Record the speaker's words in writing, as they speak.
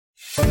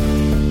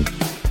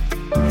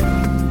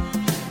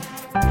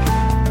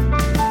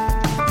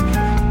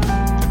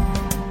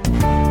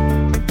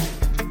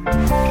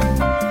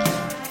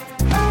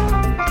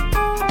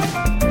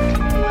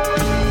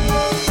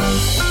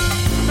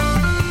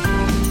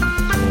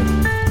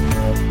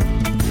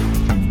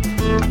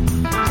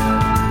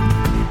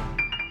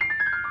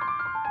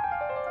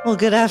Well,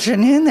 good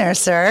afternoon there,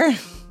 sir.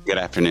 Good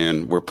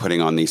afternoon. We're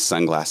putting on these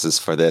sunglasses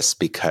for this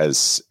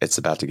because it's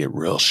about to get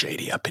real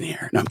shady up in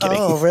here. No, I'm kidding.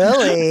 Oh,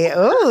 really?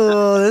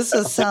 Oh,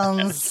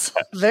 sounds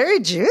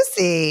very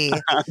juicy.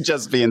 I'm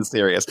just being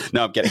serious.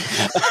 No, I'm kidding.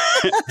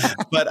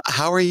 But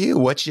how are you?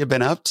 What you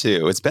been up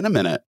to? It's been a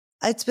minute.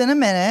 It's been a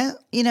minute.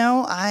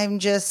 I'm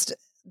just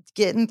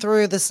getting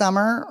through the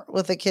summer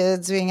with the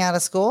kids being out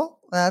of school.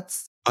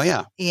 Oh,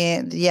 yeah.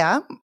 Yeah.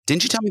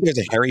 Didn't you tell me there's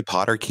a Harry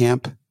Potter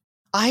camp?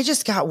 I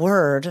just got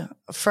word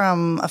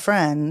from a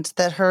friend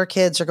that her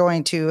kids are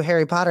going to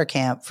Harry Potter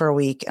camp for a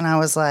week. And I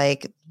was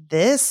like,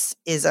 this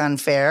is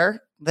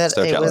unfair that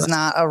So it jealous. was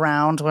not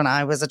around when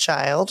I was a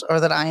child or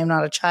that I am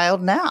not a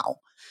child now.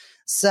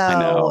 I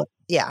know.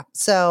 Yeah.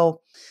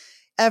 So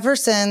ever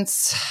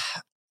since,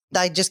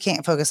 I just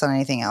can't focus on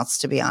anything else,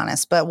 to be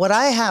honest. But what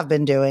I have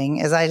been doing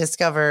is I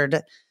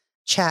discovered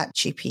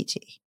ChatGPT.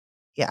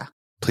 Yeah.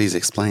 Please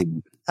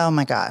explain. Oh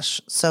my gosh.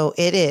 So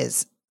it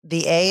is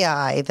the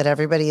AI that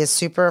everybody is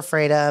super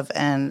afraid of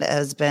and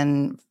has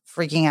been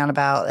freaking out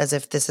about as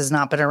if this has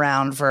not been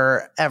around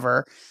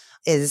forever,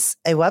 is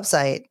a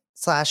website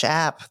 /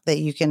 app that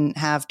you can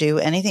have do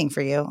anything for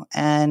you.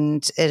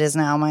 And it is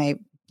now my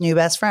new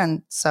best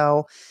friend.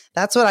 So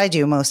that's what I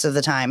do most of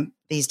the time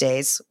these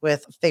days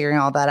with figuring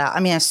all that out. I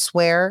mean, I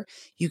swear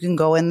you can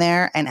go in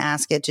there and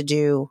ask it to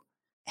do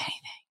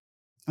anything.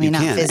 I mean,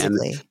 not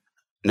physically.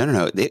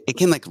 No. It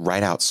can like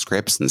write out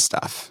scripts and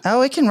stuff.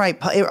 Oh, it can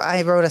write.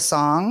 I wrote a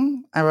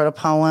song. I wrote a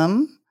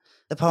poem.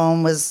 The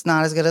poem was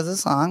not as good as the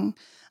song.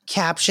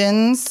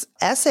 Captions,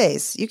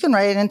 essays. You can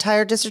write an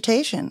entire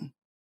dissertation.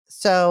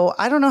 So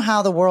I don't know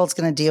how the world's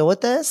going to deal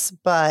with this,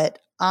 but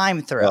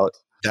I'm thrilled. Well,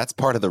 that's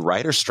part of the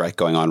writer's strike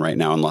going on right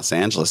now in Los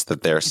Angeles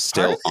that they're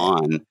still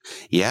on.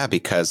 Yeah,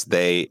 because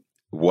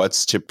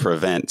what's to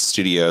prevent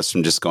studios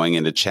from just going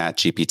into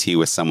ChatGPT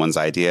with someone's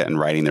idea and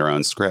writing their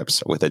own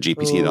scripts with a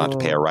GPT? You don't have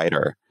to pay a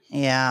writer.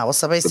 Yeah, well,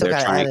 somebody's still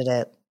got to edit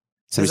it.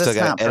 Somebody's still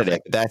got to edit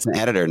it. That's an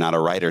editor, not a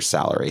writer's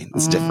salary.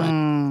 It's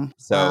different.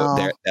 So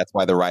that's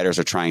why the writers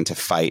are trying to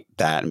fight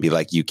that and be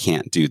like, you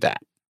can't do that.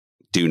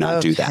 Do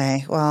not do that.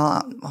 Okay.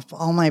 Well,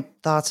 all my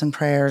thoughts and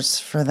prayers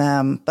for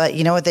them. But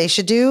you know what they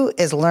should do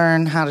is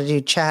learn how to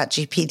do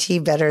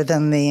ChatGPT better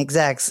than the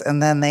execs.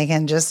 And then they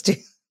can just do,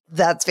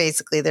 that's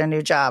basically their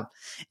new job,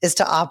 is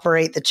to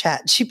operate the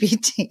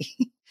ChatGPT.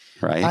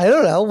 Right. I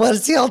don't know.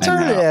 What's the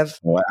alternative?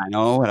 I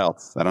know what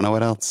else. I don't know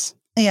what else.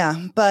 Yeah.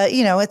 But,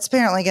 it's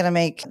apparently going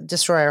to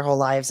destroy our whole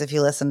lives if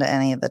you listen to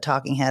any of the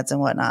talking heads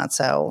and whatnot.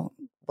 So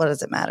what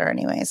does it matter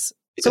anyways?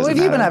 So what have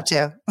you been up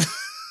to?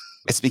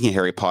 Speaking of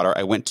Harry Potter,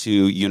 I went to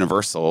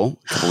Universal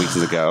a couple weeks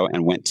ago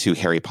and went to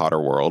Harry Potter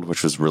World,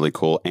 which was really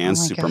cool, and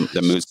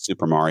the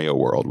Super Mario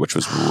World, which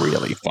was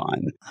really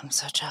fun. I'm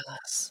so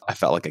jealous. I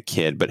felt like a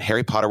kid, but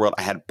Harry Potter World,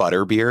 I had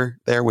butterbeer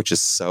there, which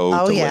is so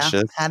delicious.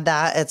 Yeah, had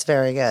that. It's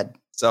very good.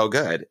 So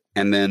good.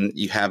 And then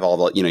you have all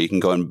the, you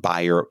can go and buy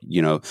your,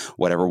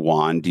 whatever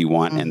wand you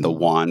want. And the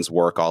wands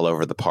work all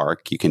over the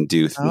park. You can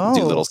do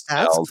little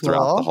spells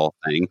throughout the whole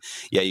thing.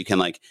 Yeah, you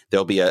can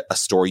there'll be a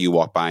store you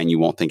walk by and you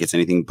won't think it's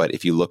anything. But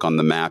if you look on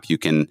the map, you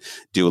can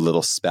do a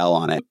little spell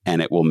on it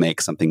and it will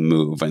make something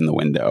move in the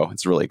window.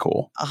 It's really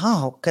cool.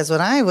 Oh, because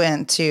when I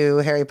went to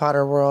Harry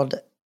Potter World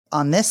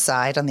on this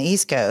side, on the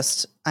East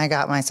Coast, I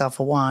got myself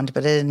a wand,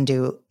 but it didn't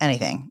do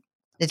anything.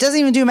 It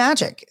doesn't even do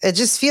magic. It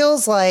just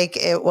feels like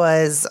it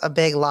was a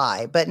big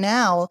lie. But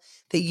now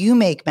that you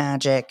make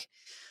magic,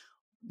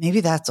 maybe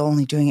that's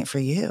only doing it for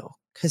you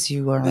because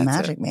you are a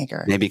magic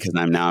maker. Maybe because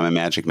I'm a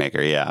magic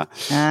maker. Yeah.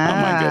 Oh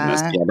my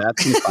goodness. Yeah,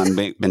 that's been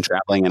fun. Been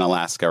traveling in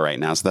Alaska right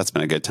now, so that's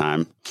been a good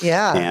time.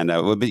 Yeah. And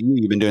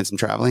you've been doing some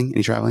traveling?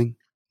 Any traveling?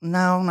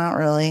 No, not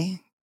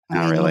really.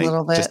 Not really. A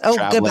little bit.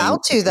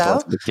 About to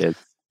though. The kids.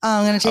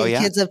 I'm going to take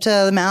kids up to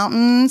the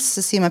mountains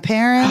to see my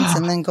parents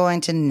and then going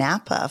to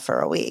Napa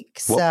for a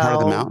week. What part of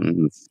the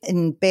mountains?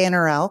 In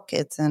Banner Elk.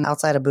 It's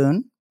outside of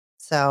Boone.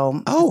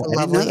 So it's a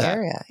lovely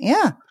area.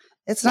 Yeah,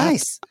 it's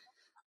nice.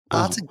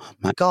 Lots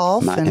of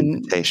golf. My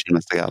invitation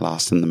must have got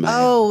lost in the mail.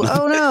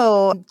 Oh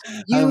no.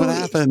 What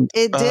happened?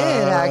 It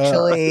did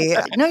actually.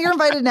 No, you're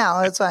invited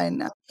now. It's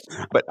fine.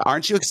 But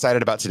aren't you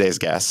excited about today's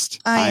guest?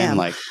 I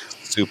am.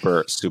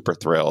 Super, super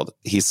thrilled.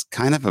 He's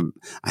kind of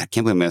I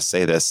can't believe I'm going to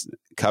say this.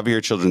 Cover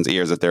your children's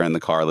ears if they're in the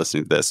car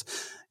listening to this.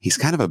 He's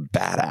kind of a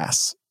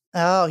badass.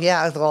 Oh,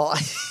 yeah. Well,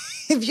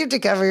 if you have to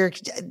cover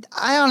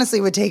I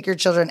honestly would take your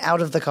children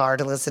out of the car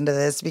to listen to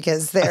this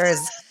because there is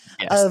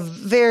a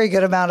very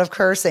good amount of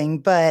cursing.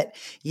 But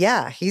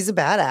yeah, he's a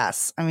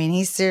badass. I mean,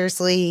 he's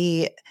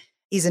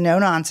a no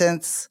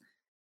nonsense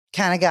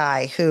kind of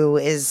guy who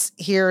is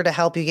here to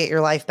help you get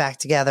your life back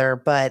together.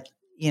 But,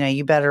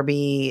 you better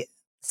be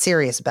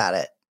serious about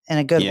it in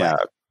a good way.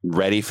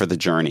 Ready for the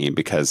journey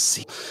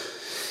because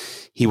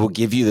he will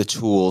give you the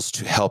tools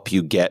to help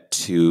you get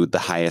to the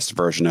highest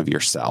version of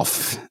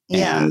yourself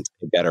and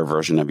a better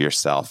version of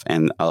yourself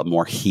and a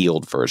more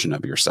healed version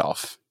of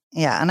yourself.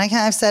 Yeah. And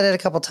I've said it a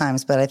couple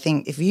times, but I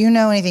think if you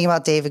know anything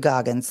about David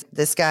Goggins,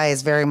 this guy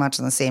is very much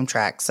on the same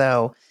track.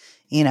 So,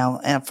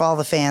 and for all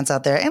the fans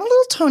out there, and a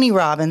little Tony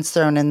Robbins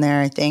thrown in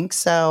there, I think.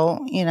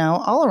 So,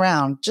 all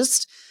around,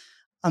 just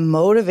a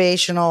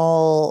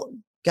motivational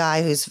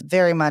guy who's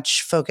very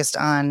much focused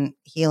on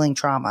healing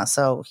trauma.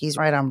 So he's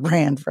right on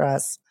brand for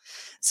us.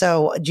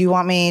 So do you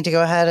want me to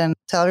go ahead and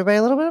tell everybody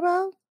a little bit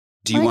about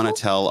Do you want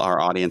to tell our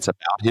audience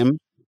about him?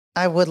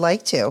 I would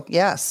like to.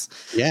 Yes.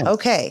 Yes.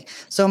 Okay.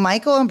 So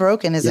Michael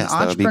Unbroken is an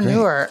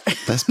entrepreneur,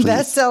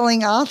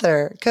 best-selling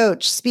author,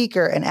 coach,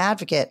 speaker, and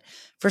advocate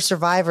for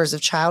survivors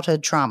of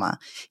childhood trauma.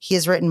 He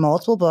has written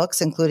multiple books,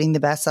 including the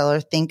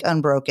bestseller Think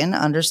Unbroken,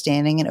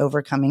 Understanding and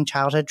Overcoming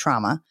Childhood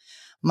Trauma.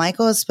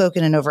 Michael has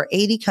spoken in over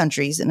 80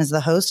 countries and is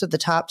the host of the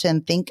Top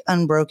 10 Think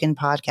Unbroken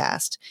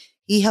podcast.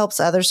 He helps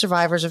other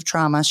survivors of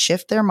trauma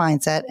shift their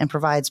mindset and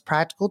provides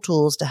practical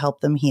tools to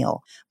help them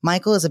heal.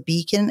 Michael is a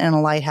beacon and a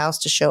lighthouse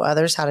to show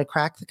others how to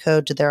crack the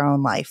code to their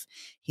own life.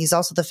 He's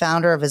also the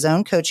founder of his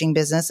own coaching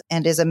business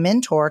and is a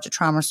mentor to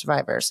trauma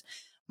survivors.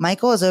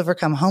 Michael has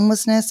overcome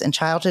homelessness and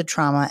childhood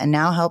trauma and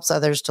now helps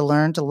others to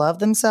learn to love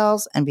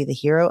themselves and be the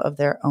hero of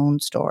their own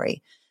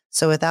story.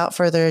 So without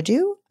further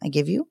ado, I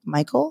give you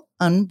Michael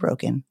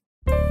Unbroken.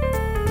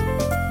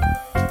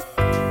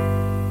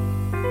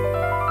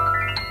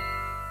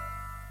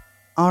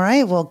 All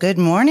right. Well, good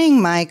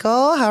morning,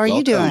 Michael. How are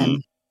you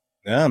doing?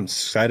 Yeah, I'm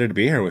excited to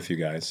be here with you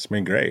guys. It's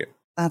been great.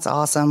 That's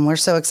awesome. We're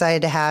so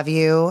excited to have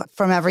you.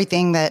 From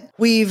everything that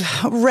we've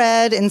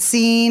read and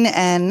seen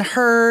and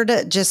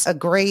heard, just a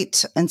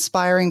great,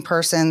 inspiring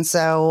person.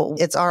 So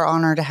it's our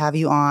honor to have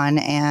you on,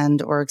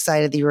 and we're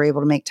excited that you were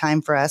able to make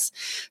time for us.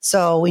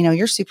 So we know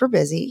you're super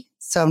busy.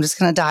 So I'm just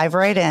going to dive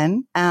right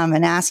in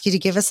and ask you to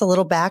give us a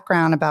little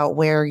background about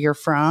where you're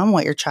from,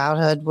 what your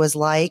childhood was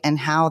like, and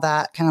how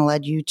that kind of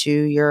led you to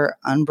your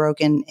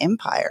unbroken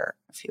empire,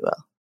 if you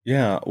will.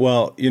 Yeah,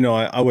 well,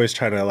 I always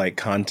try to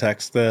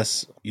context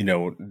this,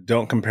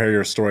 don't compare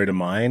your story to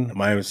mine.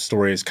 My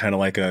story is kind of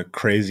like a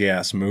crazy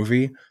ass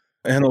movie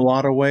in a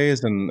lot of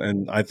ways.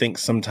 And I think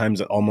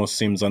sometimes it almost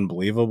seems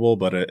unbelievable,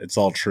 but it's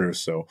all true.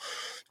 So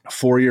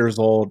 4 years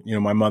old,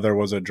 my mother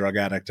was a drug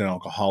addict and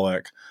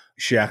alcoholic.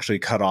 She actually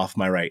cut off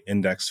my right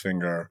index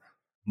finger.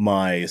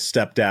 My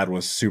stepdad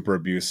was super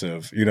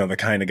abusive, the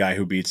kind of guy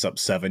who beats up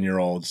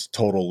 7-year-olds,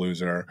 total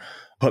loser.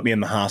 Put me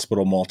in the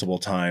hospital multiple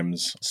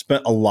times,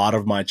 spent a lot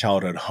of my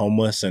childhood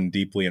homeless and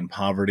deeply in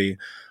poverty.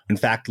 In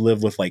fact,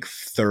 lived with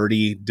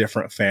 30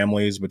 different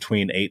families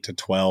between 8 to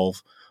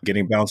 12,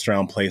 getting bounced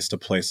around place to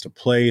place to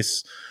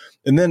place.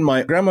 And then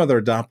my grandmother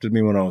adopted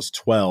me when I was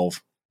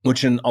 12,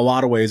 which in a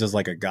lot of ways is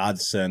like a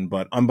godsend,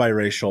 but I'm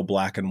biracial,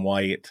 black and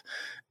white.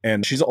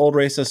 And she's an old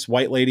racist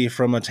white lady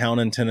from a town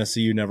in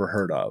Tennessee you never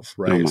heard of,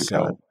 right? Oh my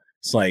God.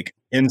 It's like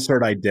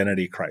insert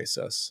identity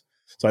crisis.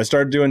 So I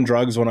started doing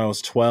drugs when I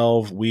was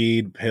 12,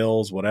 weed,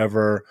 pills,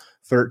 whatever.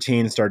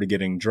 13, started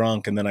getting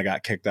drunk, and then I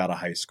got kicked out of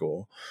high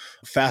school.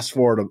 Fast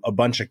forward a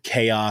bunch of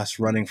chaos,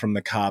 running from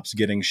the cops,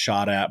 getting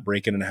shot at,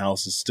 breaking in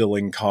houses,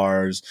 stealing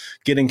cars,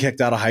 getting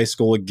kicked out of high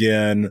school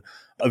again.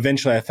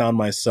 Eventually, I found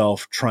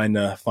myself trying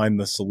to find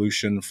the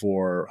solution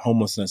for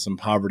homelessness and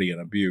poverty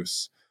and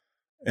abuse.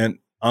 And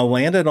I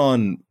landed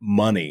on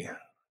money,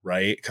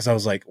 right? Because I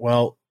was like,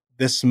 well,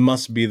 this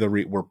must be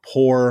we're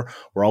poor.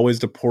 We're always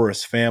the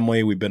poorest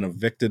family. We've been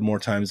evicted more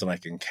times than I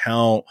can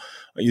count.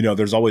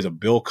 There's always a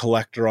bill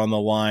collector on the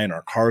line.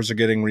 Our cars are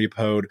getting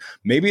repoed.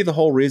 Maybe the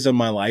whole reason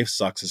my life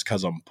sucks is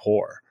because I'm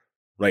poor,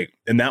 right?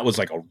 And that was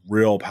a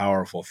real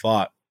powerful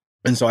thought.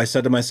 And so I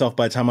said to myself,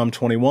 by the time I'm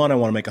 21, I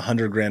want to make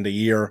 $100,000 a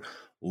year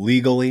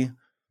legally.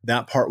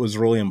 That part was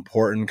really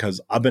important because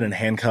I've been in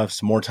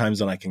handcuffs more times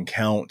than I can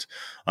count.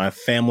 I have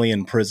family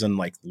in prison,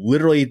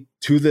 literally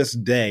to this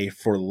day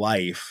for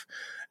life.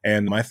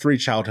 And my 3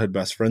 childhood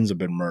best friends have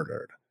been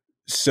murdered.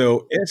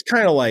 So it's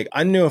kind of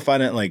I knew if I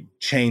didn't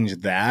change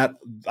that,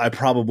 I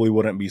probably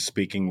wouldn't be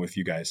speaking with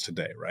you guys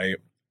today, right?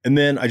 And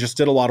then I just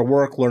did a lot of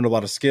work, learned a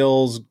lot of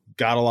skills,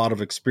 got a lot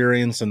of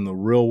experience in the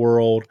real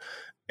world.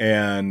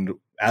 And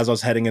as I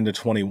was heading into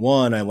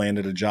 21, I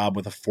landed a job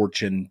with a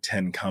Fortune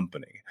 10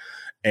 company.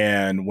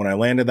 And when I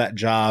landed that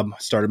job,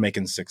 started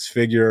making 6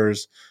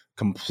 figures,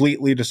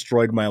 completely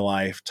destroyed my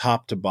life,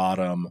 top to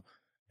bottom.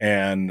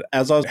 And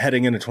as I was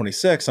heading into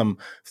 26, I'm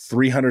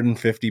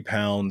 350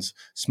 pounds,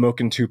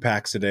 smoking 2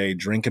 packs a day,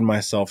 drinking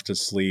myself to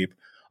sleep.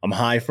 I'm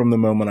high from the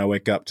moment I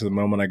wake up to the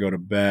moment I go to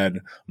bed.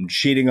 I'm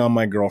cheating on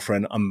my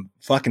girlfriend. I'm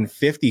fucking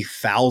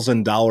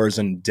 $50,000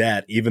 in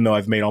debt, even though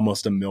I've made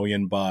almost $1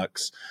 million.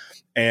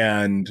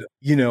 And,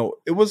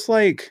 it was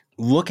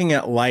looking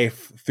at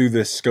life through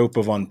this scope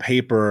of on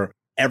paper,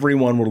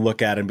 everyone would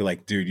look at it and be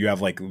like, dude, you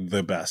have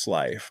the best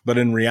life. But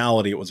in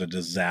reality, it was a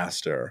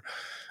disaster.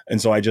 And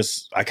so I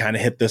kind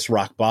of hit this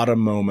rock bottom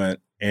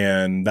moment,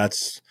 and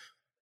that's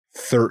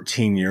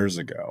 13 years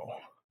ago.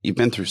 You've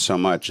been through so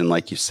much. And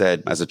like you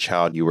said, as a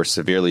child, you were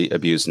severely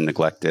abused and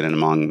neglected. And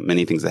among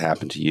many things that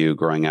happened to you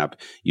growing up,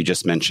 you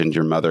just mentioned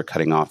your mother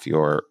cutting off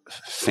your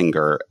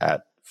finger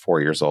at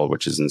 4 years old,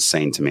 which is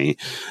insane to me.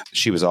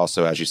 She was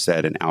also, as you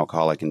said, an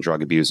alcoholic and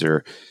drug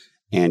abuser.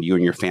 and you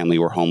and your family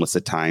were homeless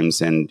at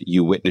times, and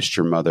you witnessed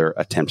your mother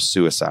attempt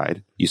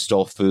suicide. You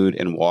stole food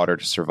and water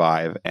to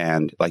survive.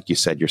 And like you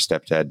said, your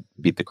stepdad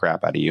beat the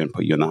crap out of you and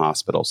put you in the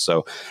hospital.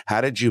 So how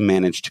did you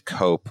manage to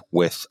cope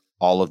with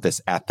all of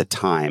this at the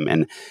time?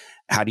 And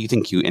how do you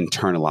think you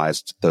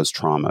internalized those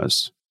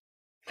traumas?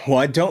 Well,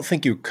 I don't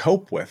think you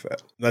cope with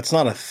it. That's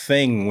not a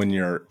thing when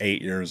you're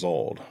 8 years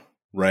old,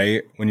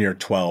 right? When you're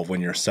 12,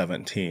 when you're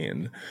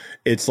 17.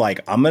 It's like,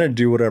 I'm going to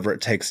do whatever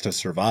it takes to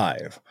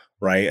survive.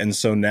 Right. And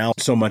so now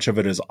so much of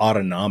it is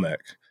autonomic.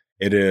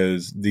 It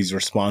is these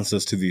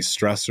responses to these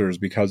stressors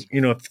because,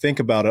 if you think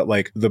about it,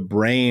 like the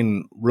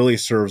brain really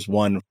serves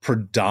one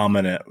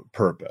predominant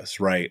purpose,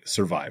 right?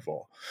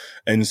 Survival.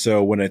 And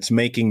so when it's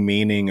making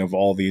meaning of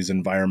all these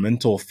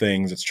environmental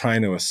things, it's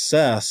trying to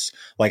assess,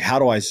 like, how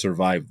do I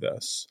survive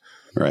this?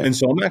 Right. And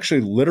so I'm actually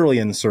literally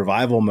in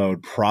survival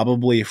mode,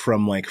 probably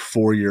from like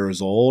 4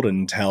 years old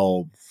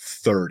until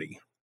 30,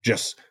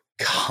 just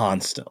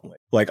constantly.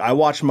 Like I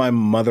watched my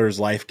mother's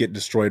life get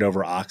destroyed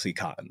over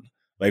Oxycontin.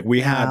 Like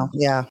we had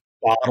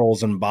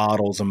bottles and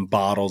bottles and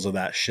bottles of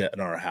that shit in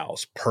our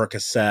house,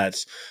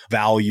 Percocets,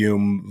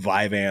 Valium,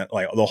 Vyvanse,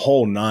 like the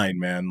whole nine,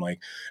 man.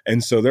 Like,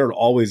 and so there are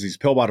always these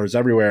pill bottles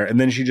everywhere.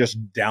 And then she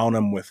just downed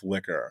them with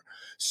liquor.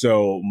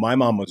 So my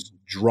mom was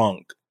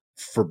drunk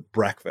for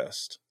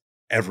breakfast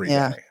every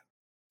day.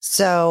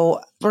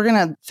 So we're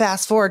going to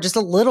fast forward just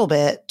a little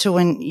bit to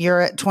when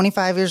you're at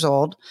 25 years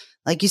old.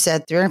 Like you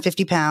said,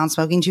 350 pounds,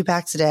 smoking 2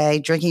 packs a day,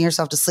 drinking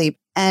yourself to sleep.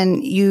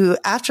 And you,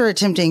 after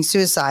attempting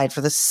suicide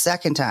for the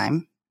second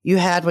time, you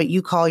had what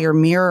you call your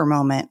mirror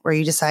moment where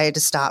you decided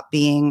to stop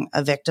being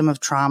a victim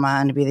of trauma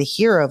and to be the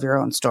hero of your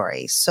own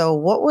story. So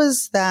what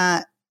was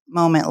that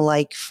moment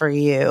like for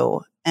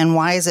you? And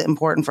why is it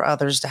important for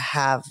others to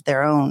have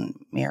their own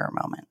mirror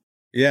moment?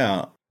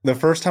 Yeah. The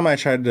first time I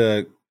tried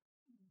to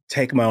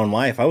take my own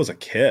life, I was a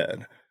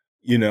kid.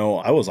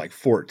 I was like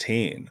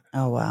 14.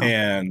 Oh, wow.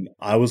 And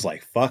I was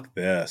like, fuck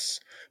this.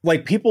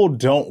 Like, people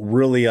don't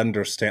really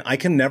understand. I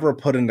can never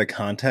put into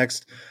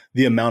context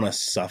the amount of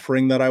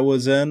suffering that I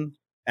was in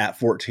at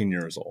 14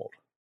 years old.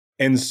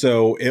 And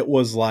so it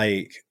was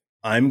like,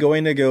 I'm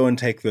going to go and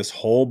take this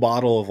whole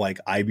bottle of like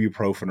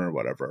ibuprofen or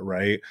whatever,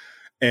 right?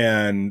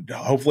 And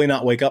hopefully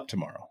not wake up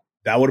tomorrow.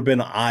 That would have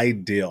been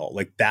ideal.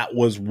 Like, that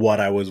was what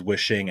I was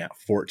wishing at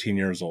 14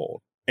 years old.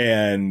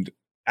 And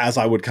as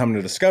I would come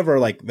to discover,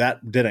 like,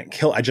 that didn't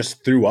kill. I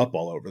just threw up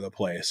all over the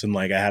place. And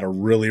like, I had a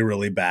really,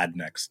 really bad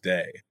next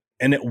day.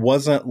 And it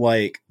wasn't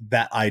like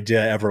that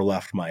idea ever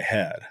left my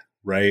head,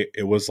 right?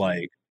 It was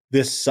like,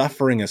 this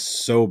suffering is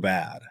so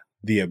bad.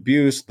 The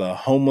abuse, the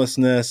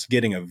homelessness,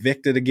 getting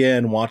evicted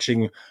again,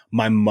 watching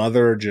my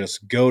mother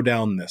just go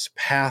down this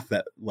path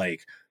that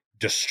like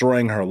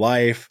destroying her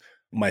life.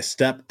 My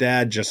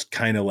stepdad just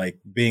kind of like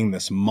being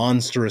this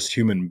monstrous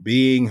human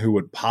being who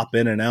would pop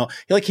in and out.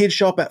 Like, he'd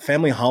show up at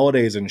family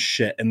holidays and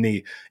shit, and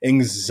the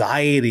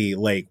anxiety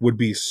like would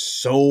be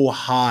so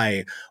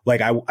high.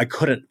 Like I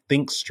couldn't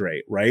think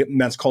straight, right?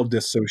 And that's called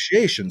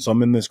dissociation. So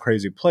I'm in this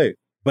crazy place.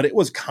 But it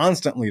was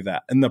constantly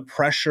that. And the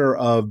pressure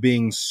of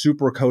being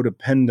super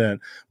codependent,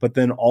 but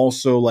then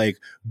also like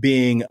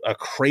being a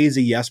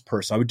crazy yes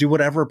person. I would do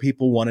whatever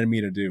people wanted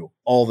me to do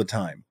all the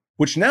time.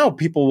 Which now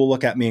people will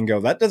look at me and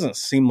go, that doesn't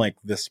seem like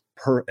this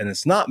and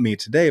it's not me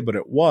today, but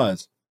it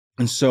was.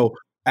 And so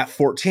at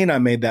 14, I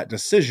made that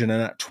decision.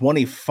 And at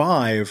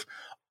 25,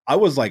 I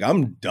was like,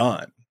 I'm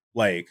done.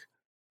 Like,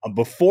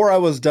 before I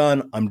was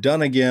done, I'm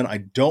done again. I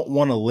don't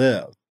want to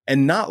live.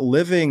 And not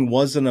living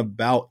wasn't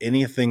about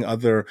anything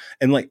other.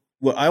 And like,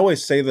 well, I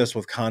always say this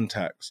with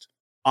context.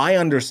 I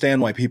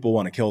understand why people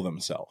want to kill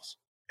themselves.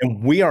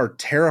 And we are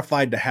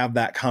terrified to have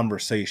that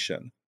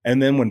conversation. And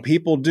then when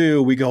people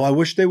do, we go, I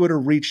wish they would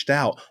have reached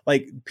out.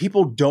 Like,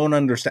 people don't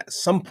understand. At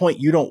some point,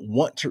 you don't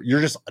want to,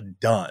 you're just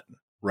done,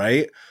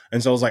 right?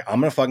 And so I was like,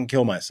 I'm going to fucking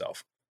kill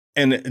myself.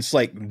 And it's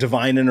like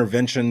divine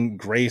intervention,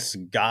 grace,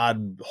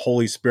 God,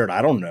 Holy Spirit.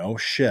 I don't know,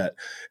 shit.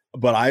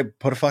 But I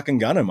put a fucking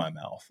gun in my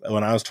mouth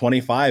when I was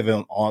 25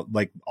 and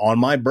on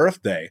my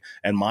birthday.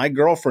 And my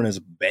girlfriend is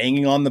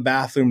banging on the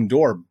bathroom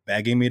door,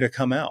 begging me to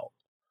come out,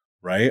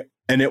 right?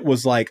 And it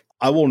was like,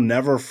 I will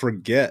never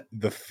forget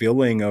the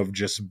feeling of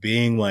just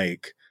being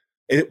like,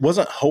 it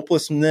wasn't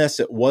hopelessness.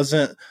 It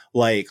wasn't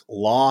like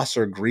loss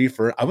or grief,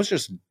 I was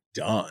just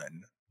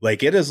done.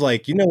 Like, it is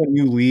like, when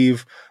you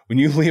leave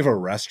a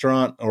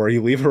restaurant or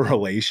you leave a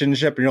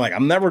relationship and you're like,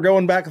 I'm never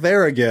going back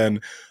there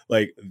again.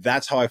 Like,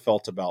 that's how I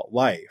felt about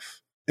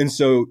life. And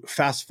so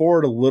fast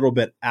forward a little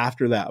bit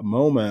after that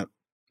moment,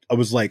 I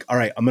was like, all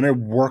right, I'm going to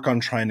work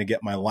on trying to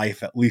get my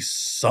life at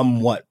least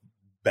somewhat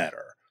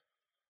better.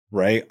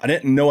 Right? I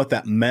didn't know what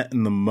that meant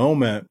in the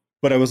moment,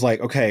 but I was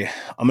like, okay,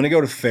 I'm going to go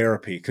to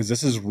therapy because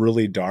this is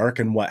really dark.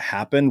 And what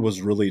happened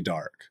was really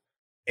dark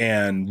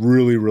and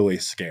really, really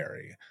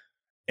scary.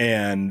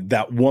 And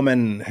that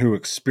woman who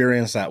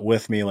experienced that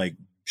with me, like,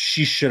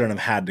 she shouldn't have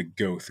had to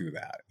go through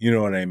that. You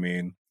know what I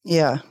mean?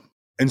 Yeah.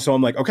 And so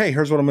I'm like, okay,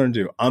 here's what I'm going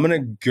to do. I'm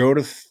going to go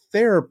to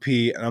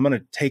therapy and I'm going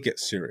to take it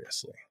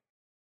seriously.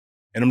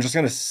 and I'm just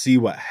going to see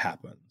what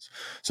happens.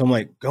 So I'm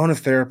like going to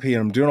therapy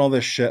and I'm doing all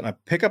this shit. And I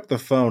pick up the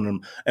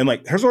phone and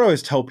like, here's what I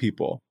always tell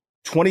people: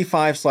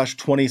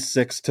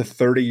 25/26 to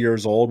 30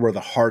 years old were the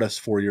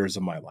hardest 4 years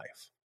of my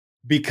life,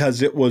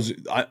 because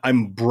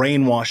I'm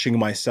brainwashing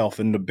myself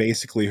into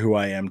basically who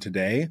I am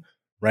today,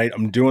 right?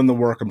 I'm doing the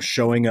work, I'm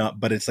showing up,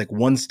 but it's like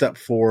one step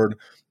forward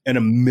and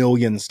a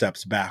million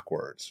steps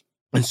backwards.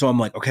 And so I'm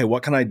like, okay,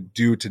 what can I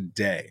do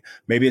today?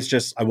 Maybe it's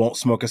just, I won't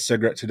smoke a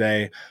cigarette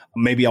today.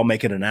 Maybe I'll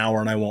make it an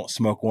hour and I won't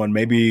smoke one.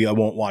 Maybe I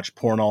won't watch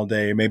porn all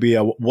day. Maybe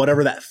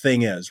whatever that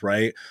thing is,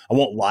 right? I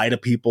won't lie to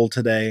people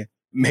today.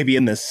 Maybe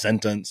in this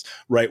sentence,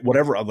 right?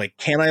 Whatever. I'm like,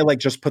 can I like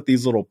just put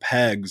these little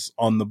pegs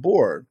on the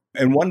board?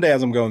 And one day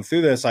as I'm going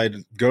through this, I'd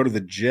go to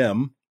the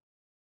gym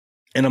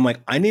and I'm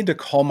like, I need to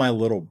call my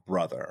little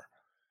brother.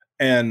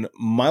 And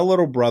my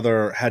little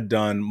brother had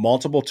done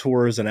multiple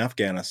tours in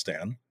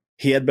Afghanistan.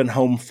 He had been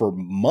home for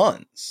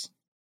months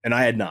and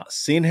I had not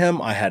seen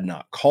him. I had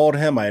not called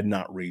him. I had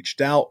not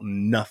reached out,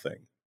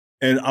 nothing.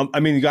 And I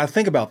mean, you got to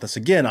think about this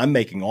again. I'm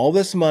making all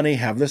this money,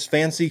 have this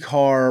fancy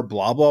car,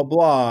 blah, blah,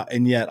 blah.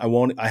 And yet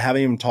I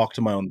haven't even talked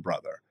to my own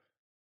brother.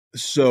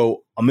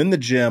 So I'm in the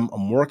gym,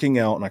 I'm working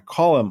out, and I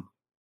call him.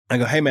 I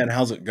go, hey man,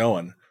 how's it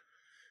going?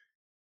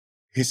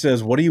 He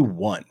says, what do you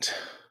want?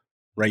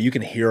 Right? You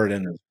can hear it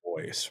in his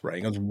voice, right?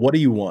 He goes, what do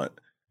you want?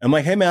 I'm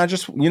like, hey man, I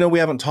just, we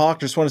haven't talked.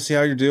 Just want to see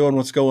how you're doing,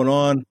 what's going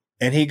on.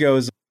 And he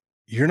goes,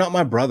 you're not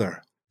my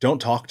brother. Don't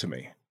talk to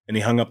me. And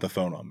he hung up the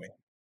phone on me.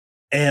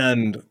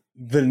 And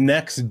the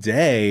next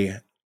day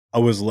I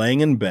was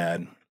laying in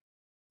bed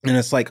and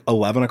it's like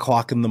 11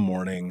 o'clock in the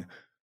morning.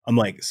 I'm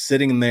like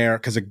sitting there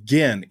because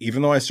again,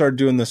 even though I started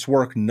doing this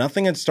work,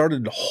 nothing had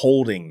started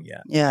holding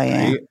yet. Yeah,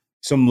 right?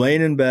 So I'm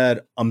laying in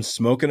bed, I'm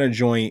smoking a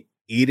joint,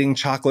 eating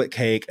chocolate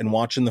cake and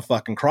watching the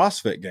fucking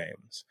CrossFit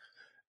games.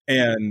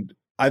 And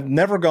I've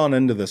never gone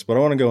into this, but I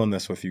want to go in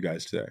this with you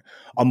guys today.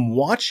 I'm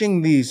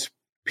watching these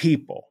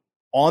people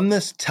on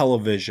this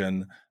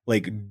television,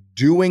 like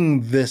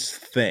doing this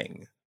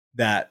thing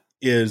that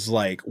is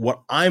like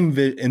what I'm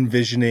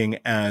envisioning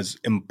as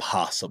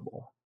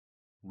impossible,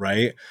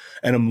 right?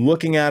 And I'm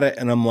looking at it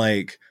and I'm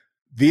like,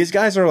 these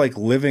guys are like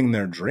living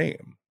their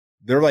dream.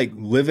 They're like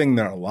living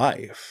their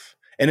life.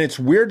 And it's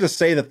weird to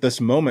say that this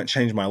moment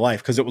changed my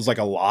life because it was like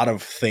a lot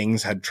of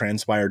things had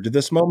transpired to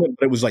this moment,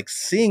 but it was like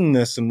seeing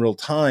this in real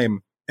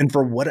time. And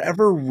for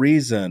whatever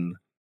reason,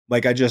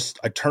 like I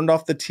turned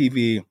off the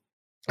TV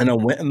and I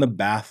went in the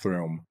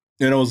bathroom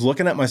and I was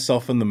looking at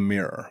myself in the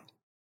mirror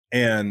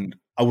and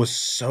I was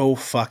so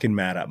fucking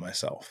mad at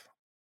myself.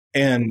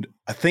 And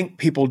I think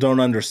people don't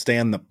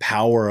understand the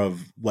power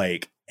of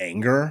like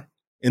anger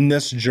in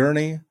this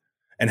journey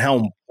and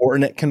how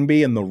important it can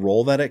be and the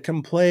role that it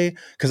can play.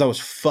 Cause I was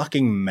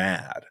fucking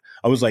mad.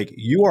 I was like,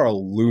 you are a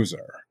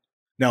loser.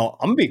 Now,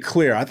 I'm gonna be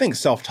clear. I think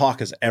self-talk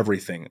is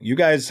everything. You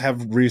guys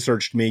have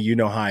researched me. You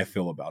know how I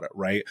feel about it,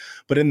 right?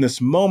 But in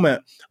this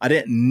moment, I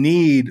didn't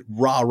need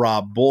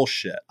rah-rah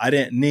bullshit. I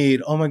didn't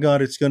need, oh my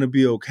God, it's gonna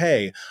be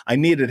okay. I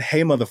needed,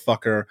 hey,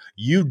 motherfucker,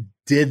 you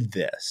did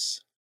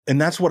this. And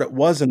that's what it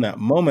was in that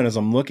moment as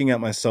I'm looking at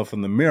myself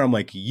in the mirror. I'm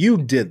like, you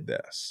did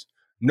this.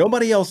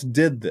 Nobody else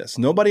did this.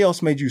 Nobody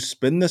else made you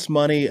spend this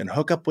money and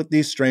hook up with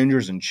these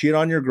strangers and cheat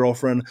on your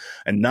girlfriend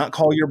and not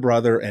call your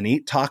brother and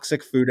eat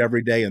toxic food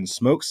every day and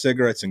smoke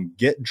cigarettes and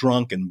get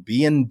drunk and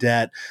be in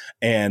debt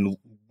and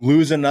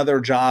lose another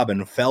job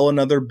and fail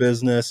another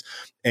business.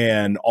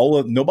 And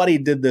nobody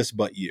did this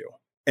but you.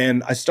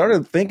 And I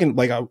started thinking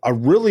like, I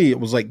really,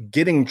 it was like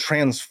getting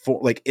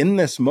transformed, like in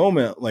this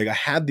moment, like I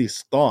had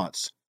these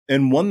thoughts.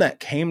 And one that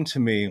came to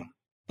me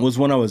was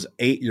when I was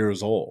 8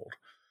 years old.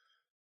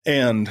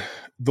 And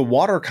the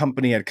water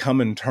company had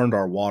come and turned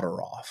our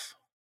water off.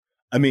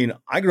 I mean,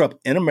 I grew up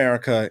in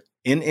America,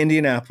 in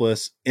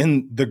Indianapolis,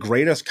 in the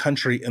greatest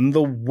country in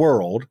the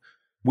world.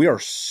 We are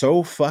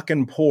so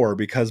fucking poor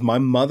because my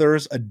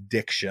mother's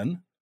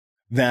addiction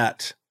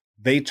that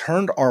they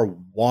turned our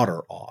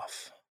water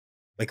off.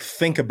 Like,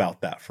 think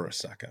about that for a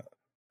second.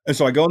 And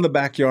so I go in the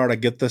backyard, I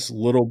get this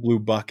little blue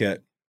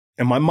bucket.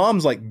 And my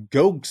mom's like,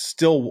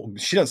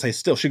 she doesn't say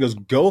still. She goes,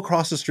 go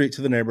across the street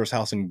to the neighbor's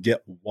house and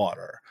get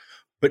water.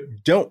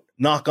 But don't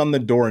knock on the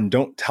door and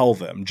don't tell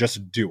them,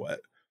 just do it.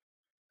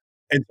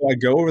 And so I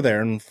go over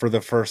there and for the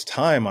first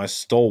time, I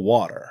stole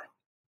water,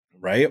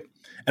 right?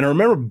 And I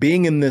remember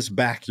being in this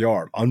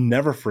backyard. I'll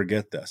never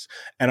forget this.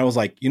 And I was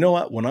like, you know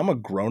what? When I'm a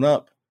grown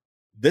up,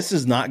 this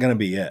is not going to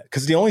be it.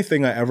 Because the only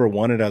thing I ever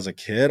wanted as a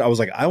kid, I was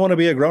like, I want to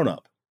be a grown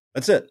up.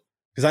 That's it.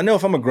 Because I know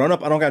if I'm a grown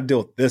up, I don't got to deal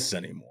with this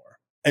anymore.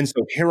 And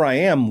so here I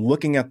am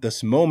looking at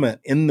this moment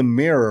in the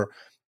mirror,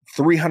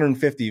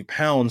 350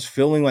 pounds,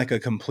 feeling like a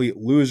complete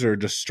loser,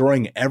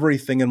 destroying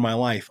everything in my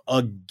life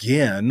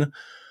again,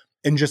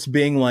 and just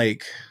being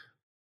like,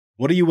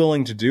 what are you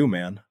willing to do,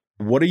 man?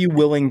 What are you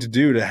willing to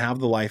do to have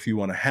the life you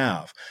want to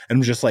have? And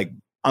I'm just like,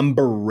 I'm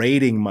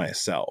berating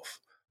myself.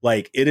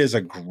 Like, it is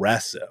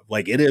aggressive.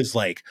 Like, it is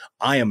like,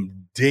 I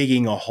am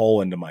digging a hole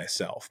into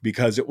myself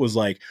because it was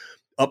like,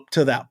 up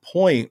to that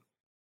point,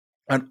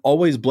 I'd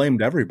always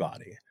blamed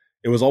everybody.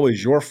 It was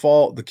always your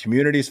fault, the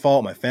community's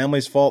fault, my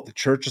family's fault, the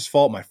church's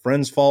fault, my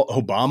friend's fault,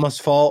 Obama's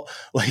fault.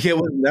 Like, it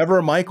was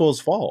never Michael's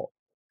fault.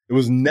 It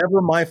was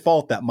never my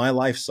fault that my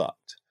life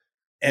sucked.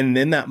 And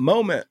in that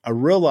moment, I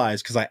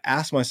realized, because I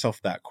asked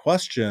myself that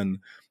question,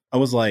 I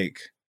was like,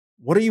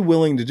 what are you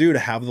willing to do to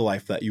have the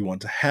life that you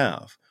want to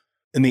have?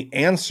 And the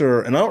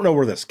answer, and I don't know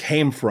where this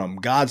came from,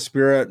 God,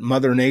 spirit,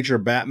 Mother Nature,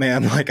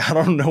 Batman, like, I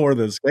don't know where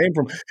this came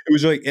from. It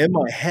was like in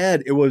my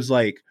head, it was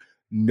like,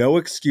 no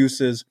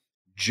excuses,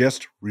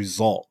 just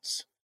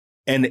results.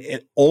 And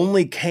it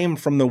only came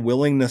from the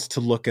willingness to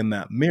look in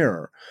that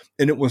mirror.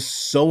 And it was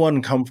so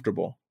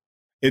uncomfortable.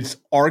 It's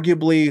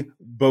arguably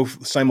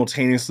both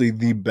simultaneously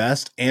the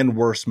best and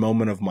worst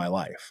moment of my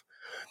life.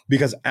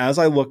 Because as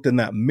I looked in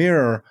that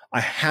mirror,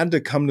 I had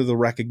to come to the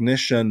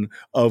recognition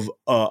of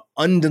an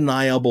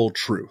undeniable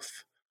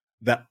truth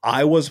that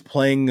I was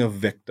playing a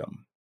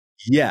victim.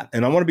 Yeah,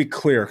 and I want to be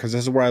clear, because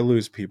this is where I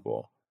lose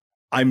people.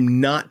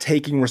 I'm not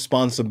taking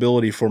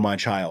responsibility for my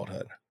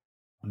childhood.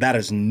 That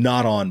is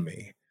not on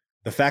me.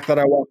 The fact that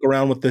I walk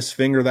around with this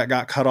finger that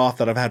got cut off,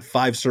 that I've had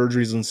 5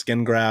 surgeries and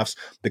skin grafts,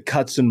 the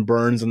cuts and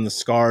burns and the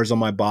scars on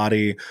my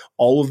body,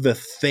 all of the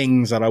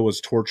things that I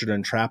was tortured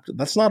and trapped,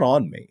 that's not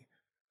on me.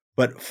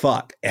 But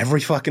fuck,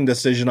 every fucking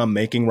decision I'm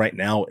making right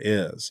now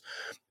is.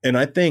 And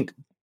I think,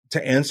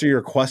 to answer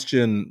your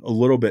question a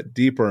little bit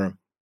deeper,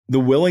 the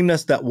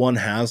willingness that one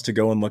has to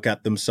go and look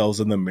at themselves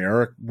in the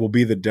mirror will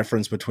be the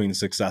difference between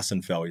success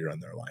and failure in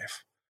their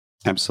life.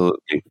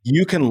 Absolutely.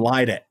 You can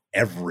lie to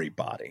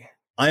everybody.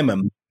 I'm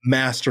a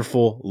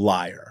masterful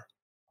liar.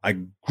 I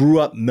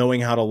grew up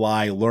knowing how to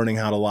lie, learning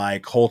how to lie,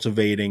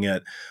 cultivating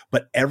it.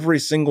 But every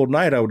single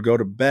night I would go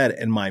to bed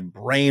and my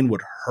brain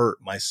would hurt.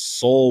 My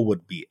soul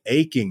would be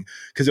aching,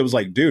 because it was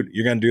like, dude,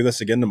 you're going to do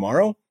this again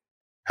tomorrow?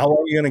 How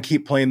long are you going to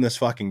keep playing this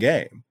fucking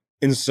game?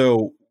 And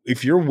so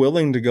if you're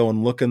willing to go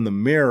and look in the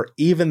mirror,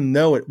 even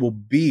though it will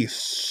be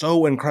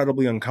so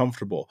incredibly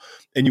uncomfortable,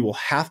 and you will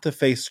have to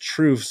face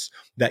truths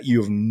that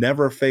you've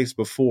never faced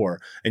before,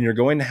 and you're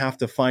going to have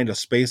to find a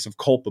space of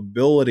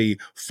culpability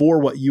for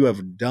what you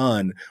have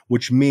done,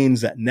 which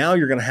means that now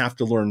you're going to have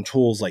to learn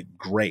tools like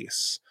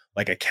grace,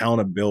 like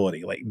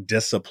accountability, like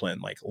discipline,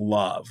 like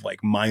love,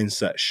 like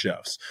mindset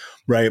shifts,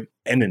 right?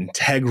 And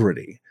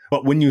integrity.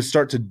 But when you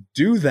start to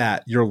do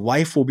that, your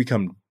life will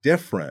become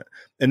different.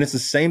 And it's the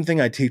same thing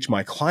I teach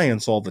my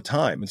clients all the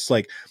time. It's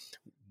like,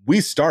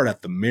 we start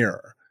at the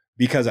mirror,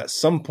 because at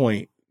some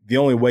point, the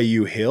only way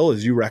you heal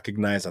is you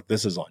recognize that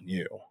this is on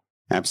you.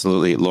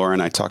 Absolutely. Laura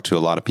and I talk to a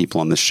lot of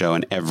people on the show,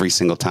 and every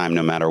single time,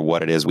 no matter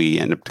what it is, we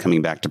end up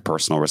coming back to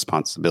personal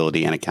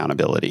responsibility and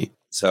accountability.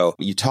 So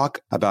you talk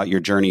about your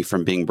journey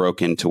from being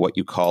broken to what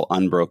you call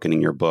unbroken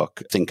in your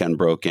book, Think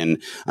Unbroken,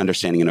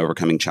 Understanding and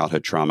Overcoming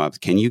Childhood Trauma.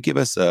 Can you give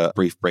us a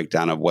brief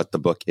breakdown of what the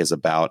book is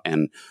about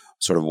and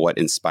sort of what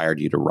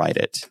inspired you to write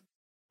it?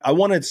 I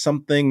wanted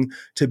something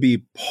to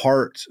be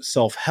part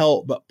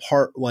self-help, but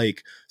part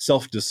like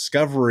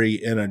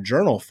self-discovery in a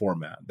journal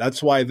format.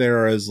 That's why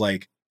there is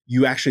like,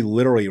 you actually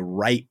literally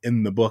write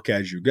in the book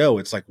as you go.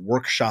 It's like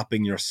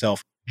workshopping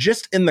yourself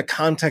just in the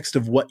context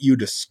of what you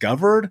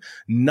discovered,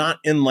 not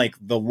in like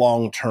the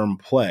long-term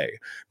play.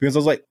 Because I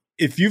was like,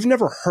 if you've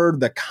never heard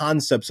the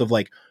concepts of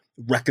like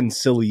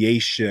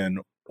reconciliation,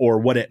 or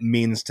what it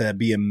means to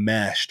be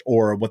enmeshed,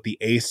 or what the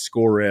ACE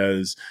score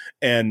is,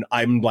 and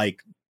I'm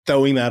like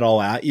throwing that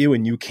all at you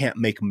and you can't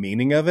make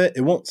meaning of it,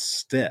 it won't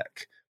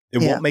stick.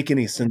 It won't make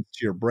any sense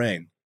to your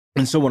brain.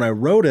 And so when I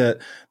wrote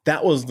it,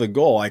 that was the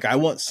goal. Like, I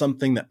want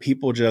something that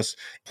people just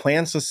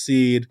plants a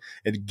seed.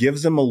 It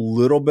gives them a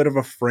little bit of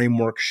a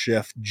framework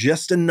shift,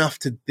 just enough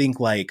to think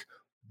like,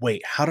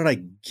 wait, how did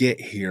I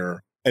get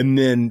here? And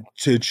then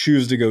to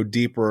choose to go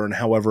deeper in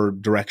however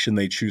direction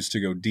they choose to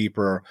go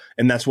deeper.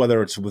 And that's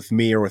whether it's with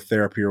me or with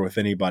therapy or with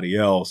anybody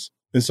else.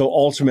 And so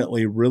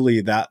ultimately,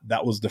 really, that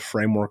was the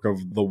framework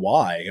of the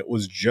why. It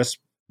was just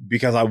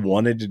because I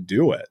wanted to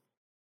do it.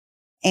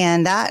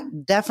 And that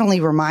definitely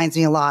reminds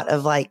me a lot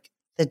of like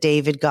the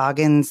David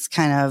Goggins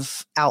kind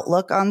of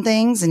outlook on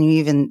things. And you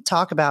even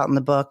talk about in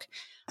the book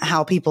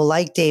how people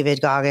like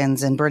David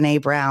Goggins and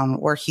Brene Brown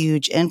were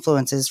huge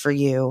influences for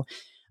you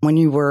when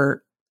you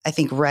were, I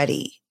think,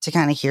 ready to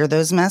kind of hear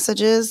those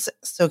messages.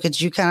 So could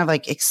you kind of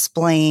like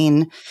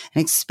explain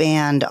and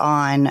expand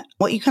on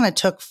what you kind of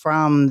took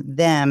from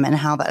them and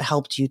how that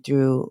helped you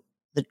through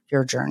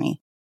your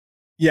journey?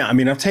 Yeah, I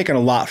mean, I've taken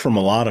a lot from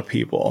a lot of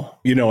people,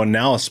 and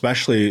now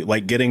especially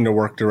like getting to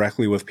work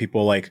directly with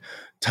people like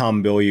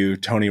Tom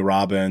Bilyeu, Tony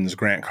Robbins,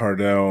 Grant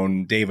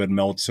Cardone, David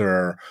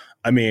Meltzer.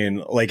 I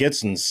mean, like,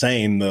 it's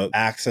insane the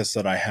access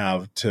that I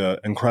have to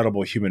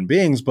incredible human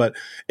beings, but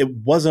it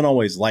wasn't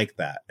always like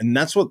that. And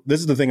this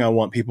is the thing I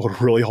want people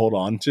to really hold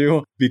on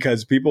to,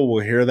 because people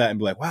will hear that and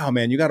be like, wow,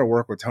 man, you got to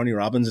work with Tony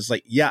Robbins. It's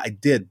like, yeah, I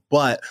did.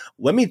 But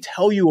let me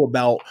tell you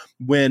about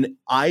when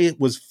I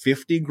was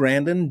 50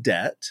 grand in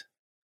debt,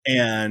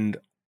 and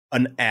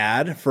an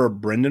ad for a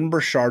Brendan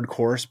Burchard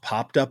course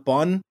popped up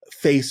on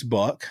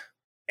Facebook,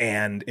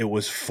 and it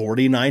was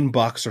 $49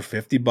 or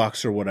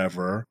 $50 or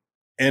whatever.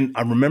 And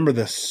I remember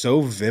this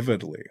so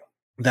vividly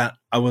that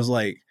I was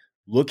like,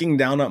 looking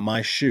down at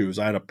my shoes.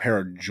 I had a pair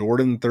of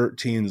Jordan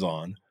 13s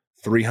on,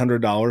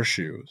 $300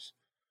 shoes.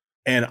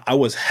 And I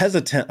was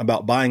hesitant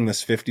about buying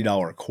this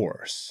 $50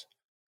 course.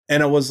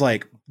 And I was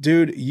like,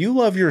 dude, you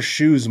love your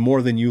shoes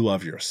more than you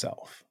love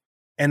yourself.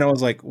 And I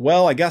was like,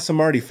 well, I guess I'm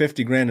already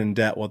 50 grand in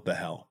debt. What the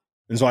hell?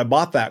 And so I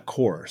bought that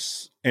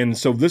course. And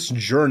so this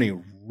journey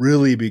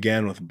really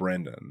began with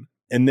Brendan.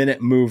 And then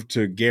it moved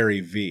to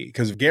Gary V,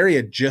 because Gary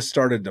had just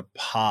started to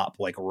pop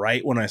like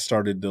right when I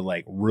started to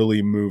like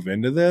really move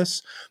into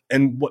this.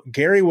 And what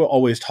Gary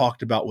always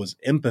talked about was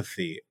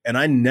empathy. And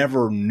I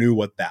never knew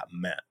what that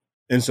meant.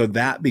 And so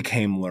that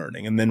became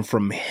learning. And then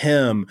from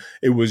him,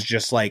 it was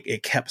just like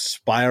it kept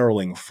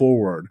spiraling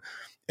forward.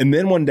 And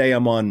then one day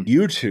I'm on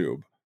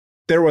YouTube.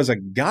 There was a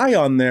guy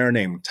on there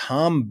named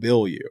Tom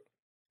Bilyeu,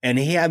 and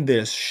he had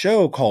this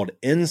show called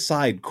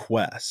Inside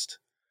Quest.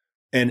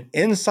 And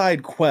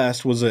Inside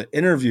Quest was an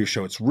interview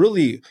show. It's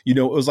really, it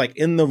was like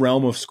in the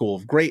realm of School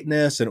of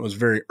Greatness, and it was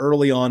very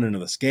early on into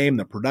this game.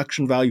 The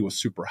production value was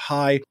super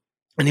high,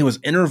 and he was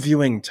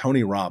interviewing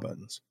Tony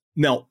Robbins.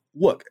 Now,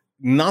 look,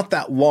 not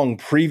that long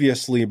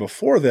previously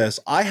before this,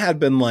 I had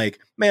been like,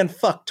 man,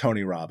 fuck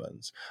Tony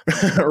Robbins,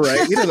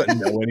 right? He doesn't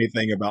know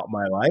anything about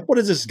my life. What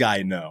does this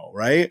guy know,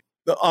 right?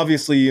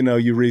 Obviously,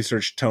 you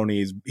research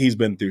Tony, he's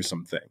been through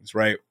some things,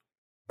 right?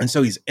 And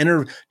so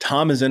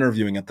Tom is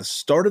interviewing. At the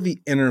start of the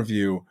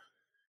interview,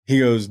 he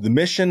goes, the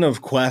mission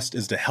of Quest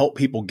is to help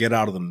people get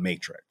out of the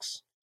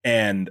Matrix.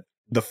 And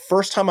the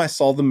first time I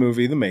saw the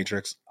movie, The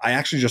Matrix, I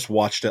actually just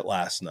watched it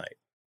last night.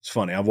 It's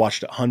funny. I've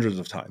watched it hundreds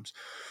of times.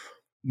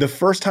 The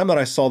first time that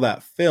I saw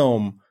that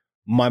film,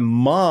 my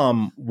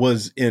mom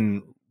was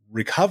in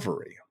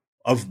recovery,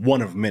 of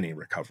one of many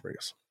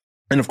recoveries.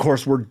 And of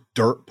course, we're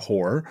dirt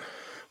poor,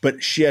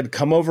 but she had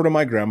come over to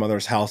my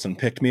grandmother's house and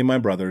picked me and my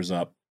brothers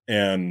up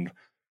and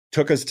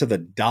took us to the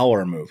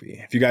Dollar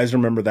Movie. If you guys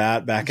remember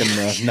that, back in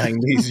the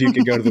 90s, you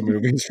could go to the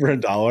movies for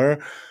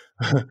 $1.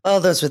 Oh,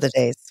 those were the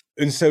days.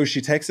 And so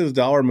she takes us to the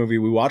Dollar Movie.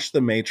 We watched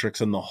The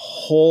Matrix, and the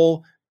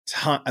whole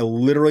time, I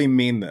literally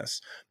mean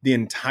this, the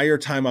entire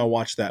time I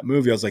watched that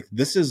movie, I was like,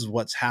 this is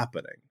what's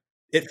happening.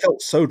 It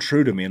felt so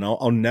true to me, and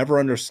I'll never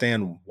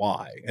understand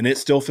why. And it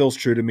still feels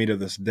true to me to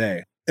this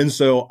day. And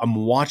so I'm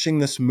watching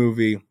this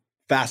movie,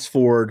 fast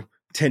forward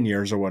 10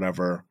 years or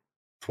whatever,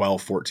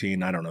 12,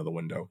 14, I don't know the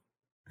window.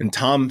 And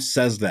Tom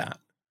says that.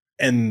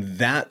 And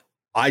that,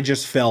 I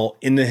just fell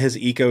into his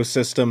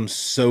ecosystem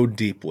so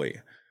deeply.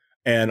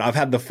 And I've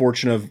had the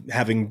fortune of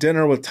having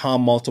dinner with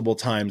Tom multiple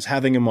times,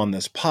 having him on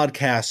this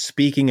podcast,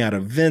 speaking at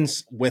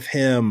events with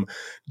him,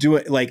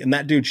 and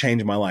that dude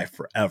changed my life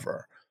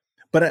forever.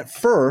 But at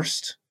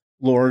first,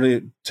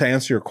 Laura, to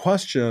answer your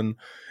question,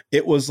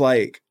 it was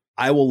like,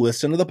 I will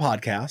listen to the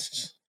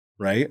podcasts,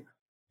 right?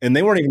 And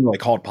they weren't even really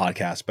called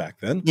podcasts back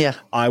then. Yeah.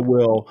 I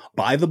will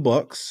buy the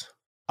books.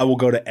 I will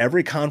go to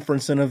every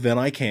conference and event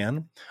I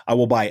can. I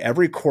will buy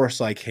every course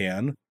I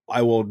can.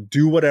 I will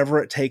do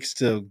whatever it takes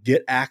to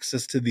get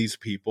access to these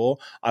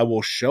people. I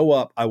will show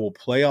up. I will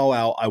play all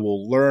out. I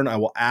will learn. I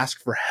will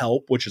ask for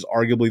help, which is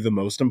arguably the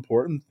most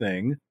important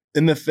thing.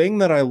 And the thing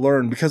that I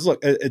learned, because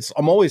look,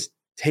 I'm always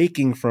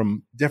taking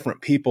from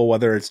different people,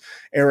 whether it's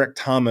Eric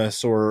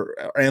Thomas or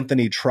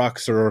Anthony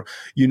Trucks or,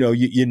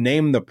 you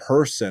name the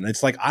person.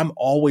 It's like, I'm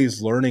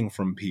always learning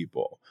from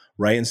people.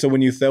 Right. And so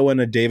when you throw in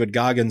a David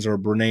Goggins or a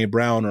Brene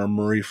Brown or a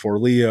Marie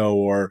Forleo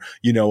or,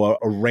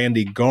 a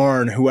Randy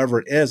Garn, whoever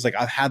it is, like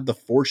I've had the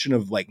fortune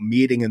of like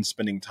meeting and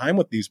spending time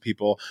with these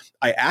people.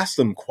 I ask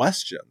them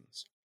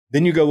questions.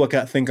 Then you go look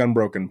at Think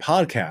Unbroken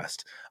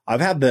podcast.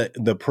 I've had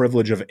the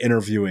privilege of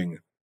interviewing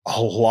a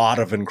lot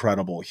of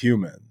incredible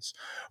humans,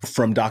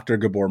 from Dr.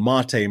 Gabor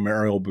Mate,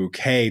 Mariel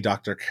Bouquet,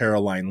 Dr.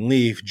 Caroline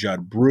Leaf,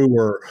 Judd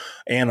Brewer,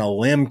 Anna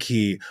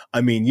Lemke.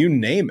 I mean, you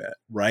name it,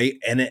 right?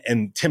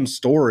 And Tim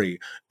Story,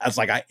 as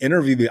like I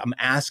interview them, I'm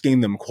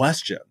asking them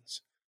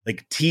questions,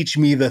 like teach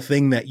me the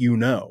thing that you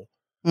know,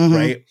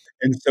 right?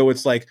 And so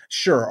it's like,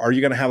 sure, are you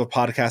going to have a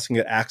podcast and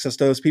get access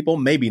to those people?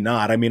 Maybe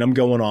not. I mean, I'm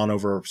going on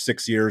over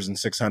 6 years and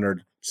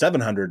 600,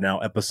 700 now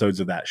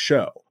episodes of that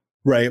show,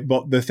 right?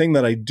 But the thing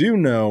that I do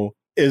know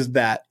is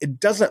that it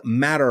doesn't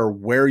matter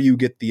where you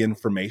get the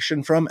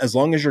information from, as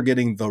long as you're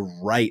getting the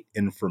right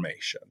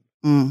information.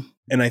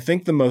 And I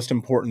think the most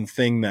important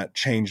thing that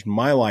changed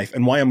my life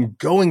and why I'm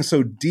going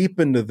so deep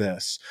into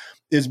this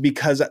is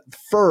because at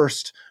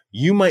first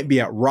you might be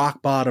at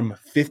rock bottom,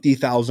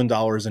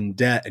 $50,000 in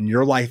debt, and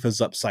your life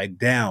is upside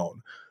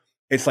down.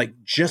 It's like,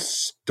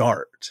 just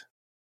start.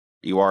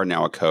 You are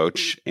now a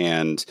coach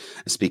and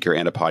a speaker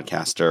and a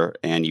podcaster,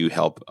 and you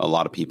help a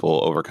lot of people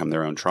overcome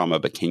their own trauma.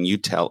 But can you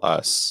tell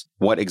us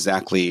what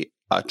exactly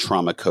a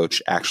trauma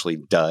coach actually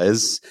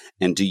does?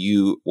 And do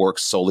you work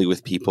solely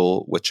with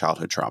people with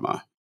childhood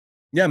trauma?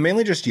 Yeah,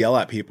 mainly just yell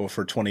at people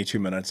for 22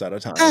 minutes at a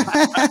time.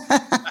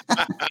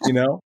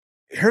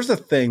 Here's the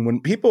thing. When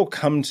people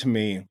come to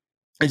me,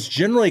 it's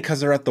generally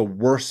because they're at the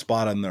worst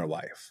spot in their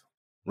life,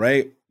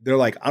 right? They're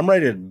like, I'm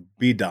ready to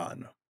be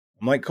done.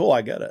 I'm like, cool,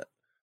 I get it.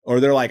 Or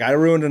they're like, I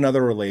ruined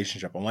another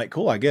relationship. I'm like,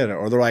 cool, I get it.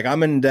 Or they're like,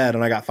 I'm in debt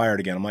and I got fired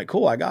again. I'm like,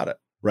 cool, I got it.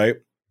 Right.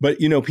 But,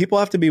 people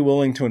have to be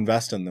willing to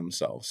invest in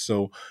themselves.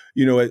 So,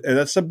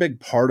 that's a big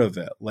part of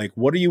it. Like,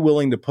 what are you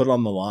willing to put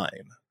on the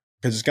line?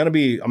 Because it's going to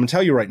be, I'm going to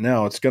tell you right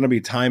now, it's going to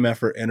be time,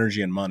 effort,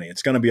 energy, and money.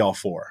 It's going to be all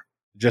four.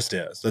 It just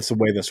is. That's the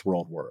way this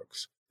world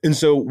works. And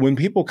so when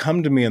people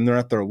come to me and they're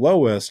at their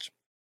lowest,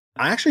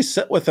 I actually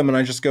sit with them and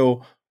I just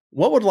go,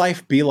 what would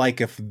life be like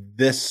if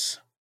this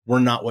were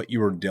not what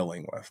you were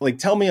dealing with? Like,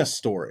 tell me a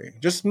story.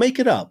 Just make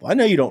it up. I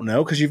know you don't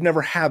know because you've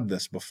never had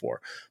this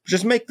before.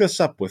 Just make this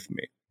up with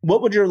me.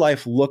 What would your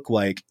life look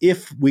like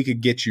if we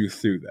could get you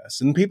through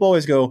this? And people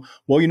always go,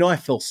 well, I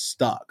feel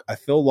stuck. I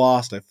feel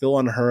lost. I feel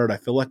unheard. I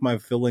feel like my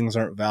feelings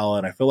aren't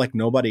valid. I feel like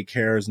nobody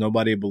cares.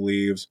 Nobody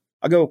believes.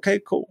 I go, okay,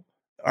 cool.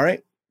 All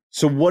right.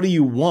 So what do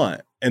you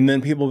want? And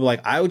then people will be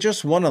like, I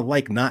just want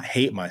to not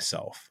hate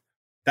myself.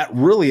 That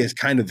really is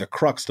kind of the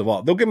crux of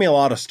all. They'll give me a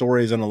lot of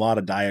stories and a lot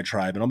of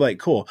diatribe. And I'll be like,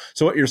 cool.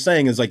 So what you're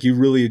saying is you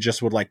really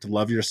just would like to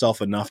love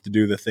yourself enough to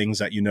do the things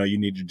that you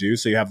need to do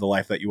so you have the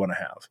life that you want to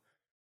have.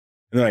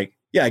 And they're like,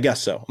 yeah, I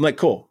guess so. I'm like,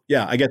 cool.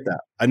 Yeah, I get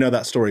that. I know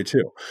that story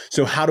too.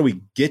 So how do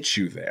we get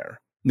you there?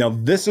 Now,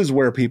 this is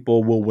where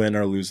people will win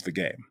or lose the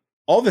game.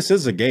 All this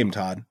is a game,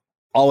 Todd.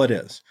 All it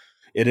is.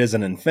 It is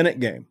an infinite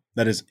game.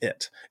 That is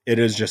it. It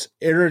is just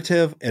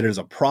iterative. It is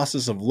a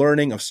process of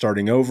learning, of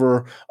starting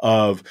over,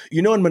 of,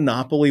 in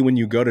Monopoly, when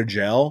you go to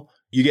jail,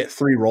 you get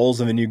 3 rolls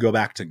and then you go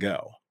back to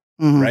go,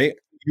 right?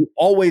 You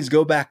always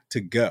go back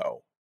to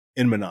go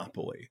in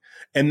Monopoly.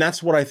 And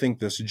that's what I think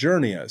this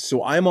journey is.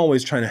 So I'm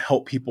always trying to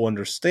help people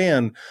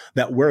understand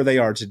that where they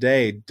are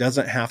today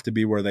doesn't have to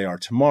be where they are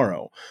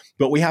tomorrow.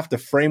 But we have to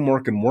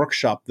framework and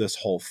workshop this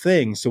whole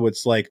thing. So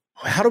it's like,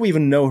 how do we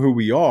even know who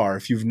we are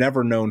if you've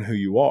never known who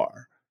you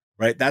are,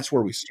 right? That's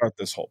where we start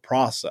this whole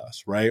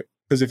process, right?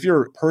 Because if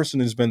you're a person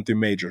who's been through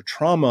major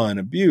trauma and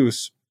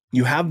abuse,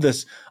 you have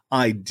this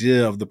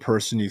idea of the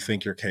person you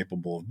think you're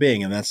capable of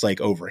being. And that's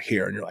over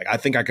here. And you're like, I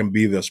think I can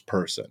be this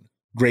person.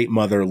 Great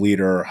mother,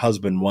 leader,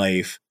 husband,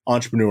 wife,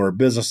 entrepreneur,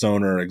 business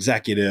owner,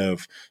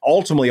 executive,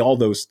 ultimately all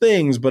those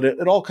things. But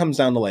it all comes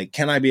down to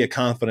can I be a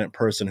confident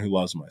person who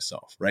loves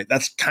myself, right?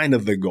 That's kind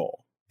of the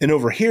goal. And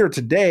over here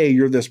today,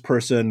 you're this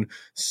person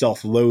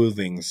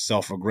self-loathing,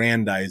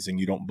 self-aggrandizing.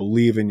 You don't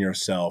believe in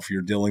yourself.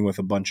 You're dealing with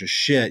a bunch of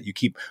shit. You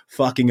keep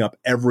fucking up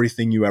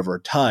everything you ever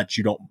touch.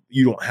 You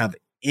don't have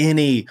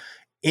any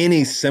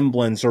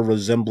semblance or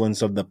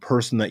resemblance of the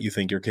person that you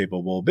think you're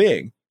capable of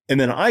being. And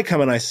then I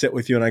come and I sit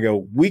with you and I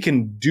go, we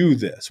can do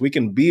this. We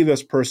can be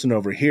this person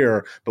over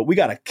here, but we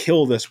got to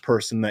kill this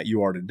person that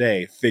you are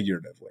today,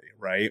 figuratively,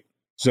 right?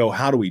 So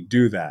how do we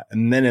do that?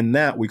 And then in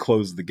that, we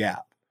close the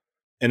gap.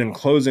 And in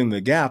closing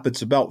the gap,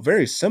 it's about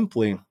very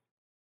simply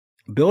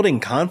building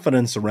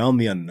confidence around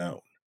the unknown.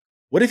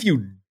 What if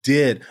you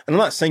did, and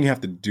I'm not saying you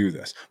have to do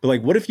this,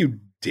 but what if you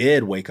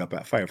did wake up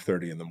at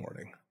 5:30 in the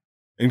morning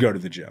and go to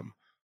the gym?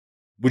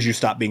 Would you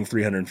stop being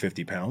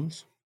 350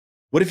 pounds?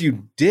 What if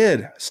you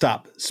did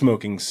stop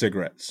smoking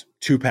cigarettes,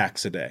 2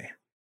 packs a day?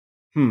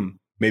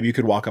 Maybe you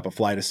could walk up a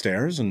flight of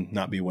stairs and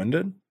not be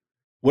winded.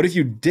 What if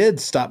you did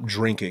stop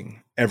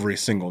drinking every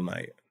single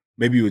night?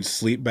 Maybe you would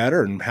sleep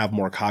better and have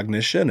more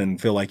cognition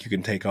and feel like you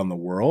can take on the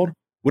world.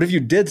 What if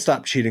you did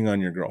stop cheating on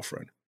your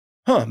girlfriend?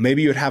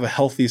 Maybe you would have a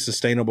healthy,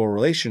 sustainable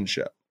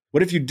relationship.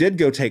 What if you did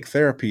go take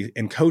therapy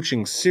and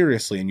coaching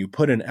seriously and you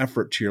put in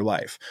effort to your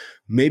life?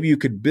 Maybe you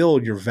could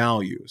build your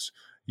values,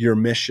 your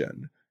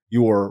mission,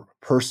 your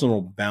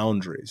personal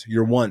boundaries,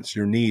 your wants,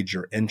 your needs,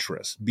 your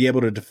interests, be able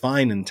to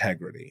define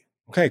integrity.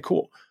 Okay,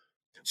 cool.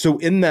 So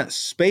in that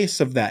space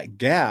of that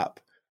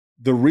gap,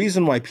 the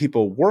reason why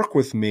people work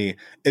with me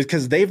is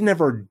because they've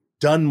never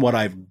done what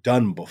I've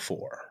done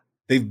before.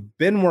 They've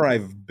been where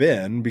I've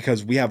been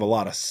because we have a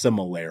lot of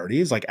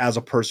similarities. As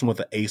a person with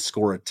an ACE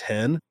score of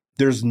 10,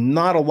 there's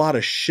not a lot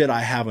of shit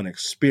I haven't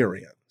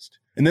experienced.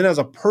 And then as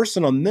a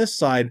person on this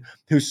side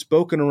who's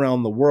spoken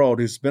around the world,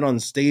 who's been on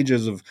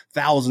stages of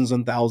thousands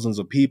and thousands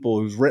of people,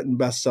 who's written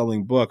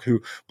best-selling book,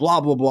 who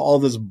blah, blah, blah, all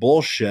this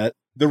bullshit,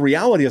 the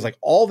reality is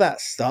all that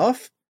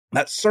stuff,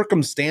 that's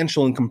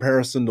circumstantial in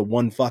comparison to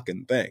one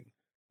fucking thing.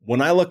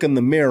 When I look in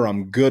the mirror,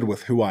 I'm good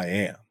with who I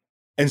am.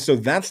 And so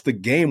that's the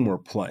game we're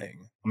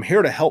playing. I'm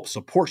here to help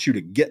support you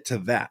to get to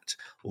that.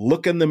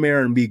 Look in the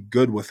mirror and be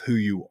good with who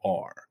you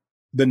are.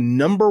 The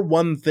number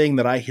one thing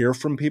that I hear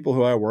from people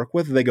who I work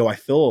with, they go, I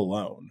feel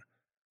alone.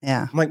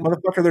 Yeah. I'm like,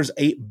 motherfucker, there's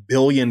 8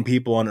 billion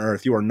people on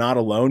earth. You are not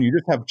alone. You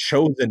just have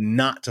chosen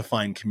not to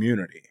find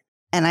community.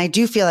 And I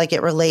do feel like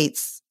it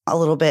relates a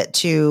little bit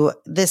to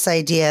this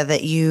idea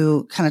that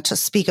you kind of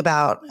speak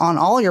about on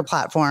all your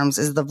platforms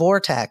is the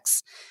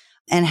vortex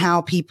and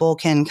how people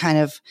can kind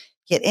of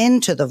get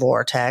into the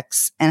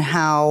vortex and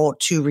how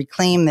to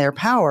reclaim their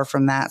power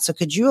from that. So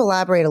could you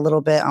elaborate a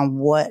little bit on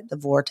what the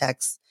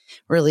vortex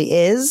really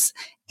is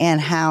and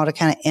how to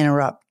kind of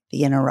interrupt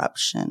the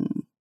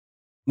interruption?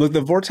 Look,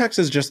 the vortex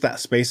is just that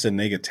space of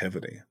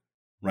negativity,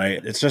 right?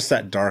 It's just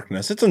that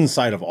darkness. It's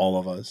inside of all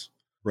of us,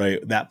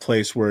 right? That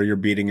place where you're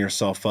beating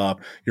yourself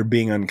up, you're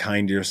being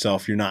unkind to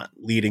yourself, you're not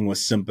leading with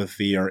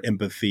sympathy or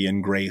empathy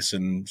and grace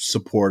and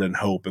support and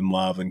hope and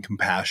love and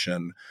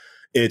compassion.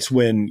 It's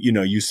when,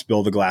 you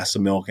spill the glass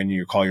of milk and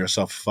you call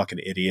yourself a fucking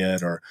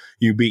idiot, or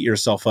you beat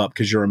yourself up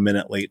because you're a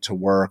minute late to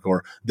work,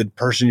 or the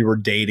person you were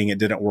dating, it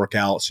didn't work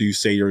out, so you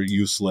say you're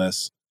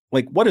useless.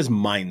 Like, what is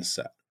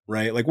mindset,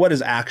 right? Like, what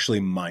is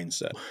actually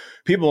mindset?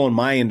 People in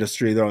my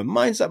industry, they're like,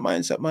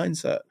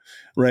 mindset,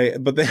 right?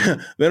 But they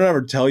don't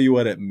ever tell you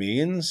what it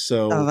means.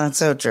 So that's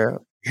so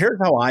true. Here's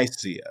how I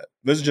see it.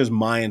 This is just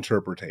my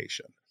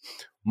interpretation.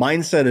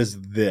 Mindset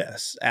is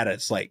this at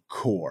its like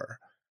core.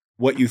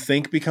 What you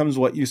think becomes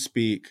what you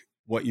speak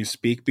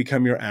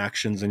become your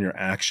actions, and your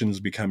actions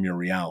become your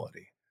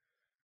reality.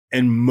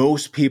 And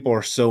most people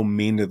are so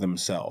mean to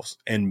themselves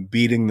and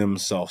beating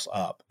themselves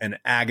up and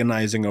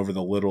agonizing over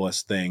the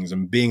littlest things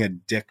and being a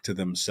dick to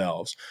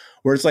themselves,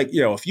 where it's like,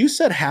 if you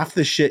said half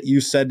the shit you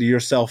said to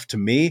yourself to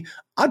me,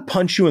 I'd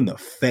punch you in the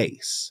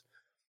face.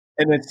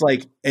 And it's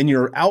like, and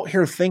you're out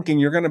here thinking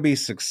you're going to be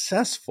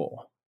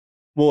successful.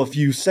 Well, if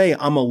you say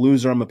I'm a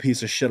loser, I'm a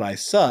piece of shit, I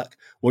suck,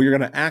 well, you're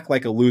going to act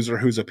like a loser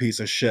who's a piece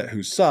of shit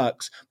who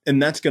sucks,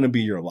 and that's going to be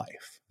your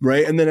life,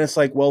 right? And then it's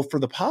like, well, for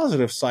the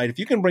positive side, if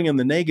you can bring in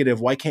the negative,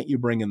 why can't you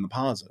bring in the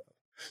positive?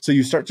 So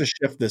you start to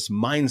shift this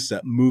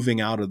mindset, moving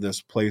out of this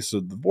place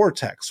of the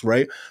vortex,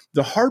 right?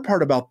 The hard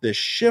part about this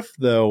shift,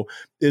 though,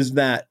 is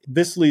that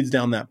this leads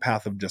down that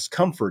path of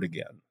discomfort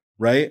again,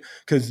 right?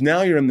 Because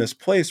now you're in this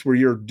place where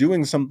you're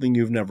doing something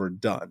you've never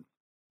done.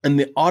 And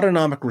the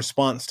autonomic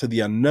response to the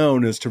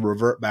unknown is to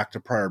revert back to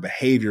prior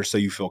behavior so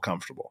you feel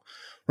comfortable,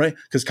 right?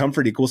 Because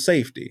comfort equals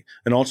safety.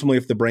 And ultimately,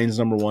 if the brain's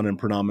number one and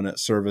predominant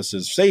service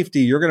is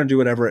safety, you're going to do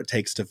whatever it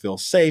takes to feel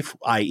safe,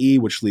 i.e.,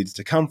 which leads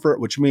to comfort,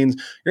 which means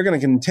you're going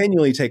to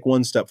continually take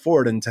one step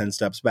forward and 10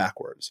 steps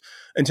backwards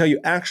until you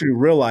actually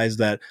realize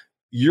that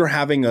you're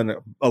having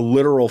a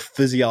literal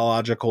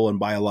physiological and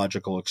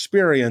biological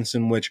experience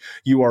in which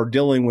you are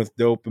dealing with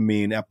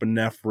dopamine,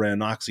 epinephrine,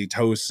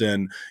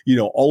 oxytocin,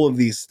 all of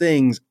these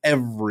things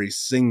every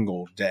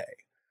single day,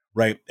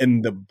 right?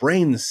 And the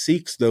brain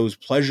seeks those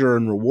pleasure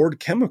and reward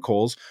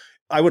chemicals.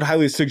 I would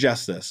highly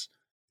suggest this.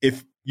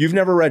 If you've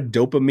never read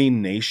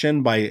Dopamine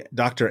Nation by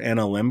Dr.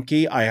 Anna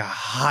Lemke, I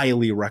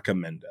highly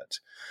recommend it.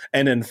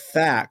 And in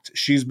fact,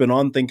 she's been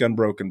on Think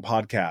Unbroken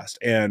podcast,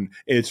 and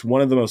it's one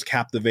of the most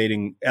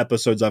captivating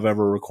episodes I've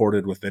ever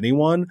recorded with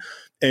anyone.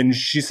 And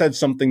she said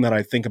something that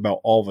I think about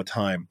all the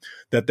time,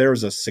 that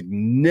there's a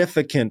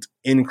significant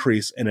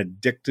increase in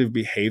addictive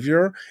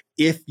behavior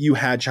if you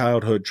had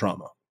childhood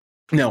trauma.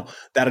 Now,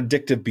 that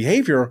addictive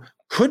behavior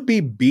could be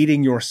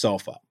beating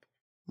yourself up.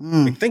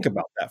 Like, think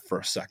about that for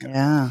a second.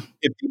 Yeah.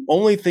 If the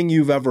only thing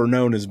you've ever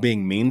known is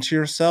being mean to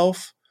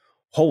yourself,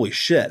 holy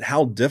shit,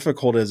 how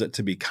difficult is it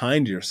to be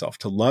kind to yourself,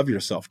 to love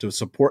yourself, to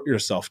support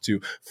yourself, to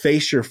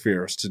face your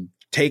fears, to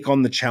take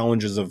on the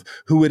challenges of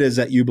who it is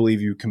that you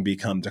believe you can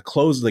become, to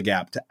close the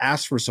gap, to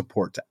ask for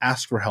support, to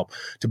ask for help,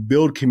 to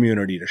build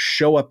community, to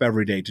show up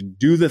every day, to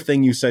do the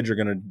thing you said you're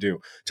going to do,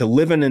 to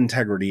live in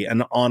integrity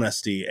and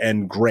honesty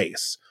and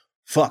grace.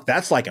 Fuck,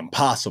 that's like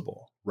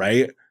impossible,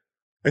 right?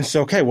 And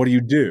so, okay, what do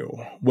you do?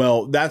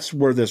 Well, that's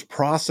where this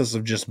process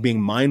of just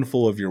being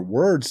mindful of your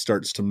words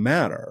starts to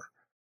matter.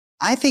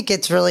 I think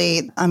it's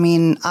really,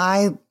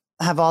 I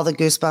have all the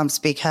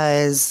goosebumps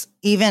because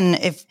even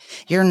if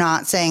you're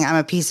not saying I'm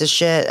a piece of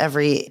shit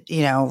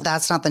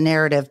that's not the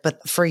narrative,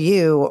 but for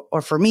you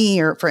or for me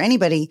or for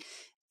anybody,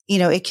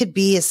 it could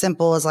be as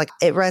simple as like,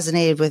 it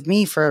resonated with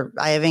me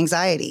I have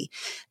anxiety.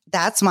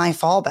 That's my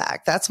fallback.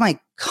 That's my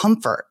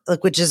comfort,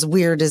 like, which is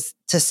weird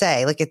to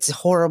say, like, it's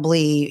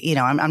horribly,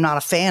 I'm not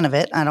a fan of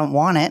it. I don't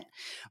want it,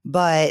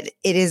 but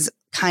it is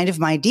kind of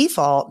my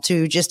default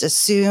to just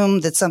assume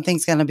that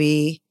something's going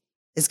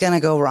to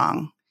go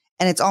wrong.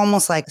 And it's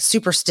almost like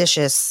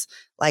superstitious.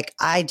 Like,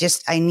 I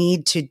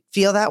need to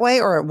feel that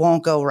way or it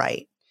won't go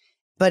right.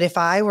 But if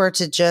I were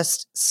to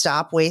just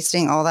stop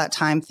wasting all that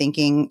time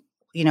thinking,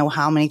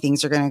 how many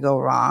things are going to go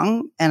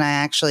wrong, and I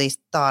actually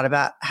thought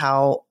about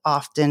how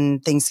often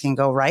things can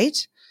go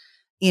right,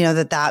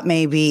 that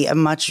may be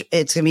it's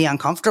going to be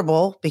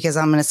uncomfortable because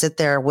I'm going to sit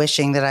there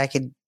wishing that I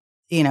could,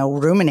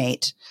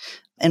 ruminate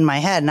in my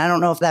head. And I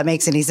don't know if that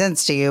makes any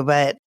sense to you,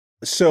 but.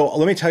 So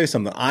let me tell you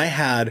something. I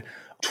had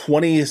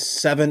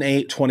 27,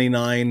 8,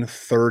 29,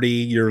 30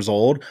 years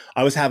old.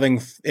 I was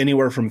having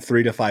anywhere from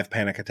 3 to 5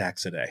 panic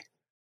attacks a day,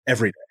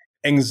 every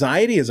day.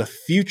 Anxiety is a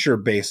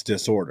future-based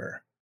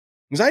disorder.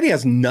 Anxiety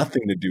has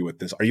nothing to do with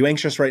this. Are you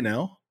anxious right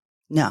now?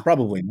 No.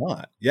 Probably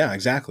not. Yeah,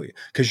 exactly.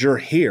 Because you're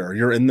here.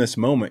 You're in this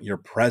moment. You're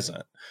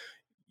present.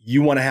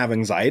 You want to have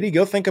anxiety?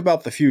 Go think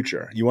about the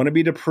future. You want to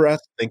be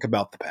depressed? Think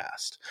about the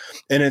past.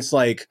 And it's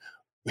like,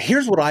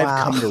 here's what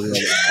I've come to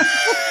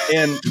realize.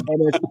 and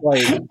it's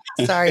like,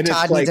 sorry,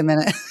 Todd needs a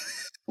minute.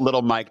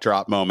 Little mic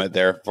drop moment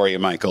there for you,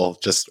 Michael.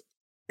 Just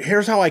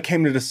here's how I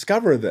came to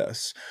discover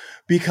this.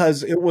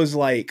 Because it was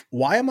like,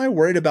 why am I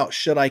worried about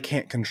shit I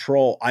can't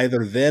control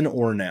either then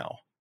or now?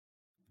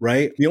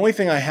 Right? The only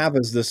thing I have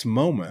is this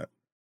moment.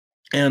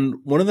 And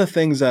one of the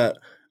things that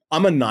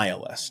I'm a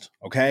nihilist,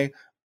 okay?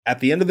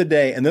 At the end of the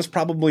day, and this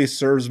probably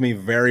serves me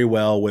very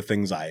well with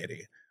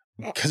anxiety,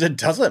 because it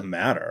doesn't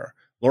matter.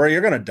 Laura,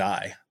 you're going to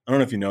die. I don't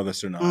know if you know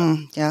this or not.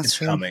 Yeah, it's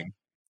true. coming.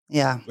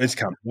 Yeah. It's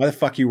coming. Why the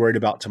fuck are you worried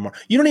about tomorrow?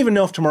 You don't even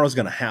know if tomorrow's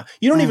going to happen.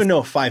 You don't even know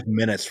if 5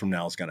 minutes from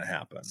now is going to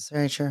happen. It's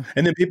very true.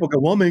 And then people go,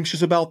 well, I'm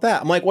anxious about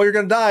that. I'm like, well, you're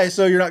going to die,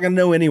 so you're not going to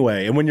know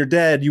anyway. And when you're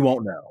dead, you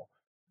won't know.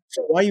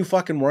 So why are you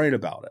fucking worried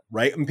about it,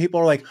 right? And people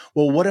are like,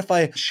 well, what if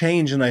I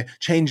change and I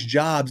change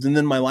jobs and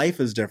then my life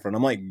is different?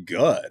 I'm like,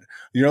 good.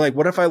 You're like,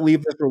 what if I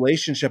leave this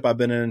relationship I've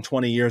been in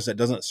 20 years that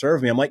doesn't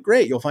serve me? I'm like,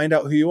 great, you'll find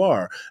out who you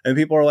are. And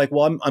people are like,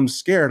 well, I'm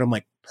scared. I'm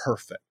like,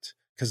 perfect.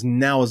 Because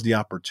now is the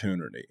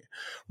opportunity,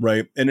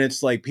 right? And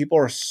it's like people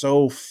are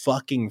so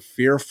fucking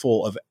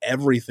fearful of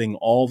everything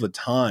all the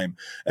time.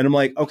 And I'm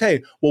like,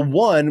 okay, well,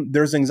 one,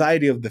 there's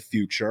anxiety of the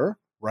future,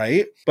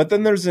 right? But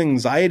then there's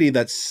anxiety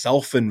that's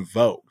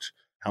self-invoked.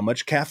 How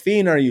much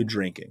caffeine are you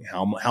drinking?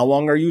 How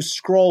long are you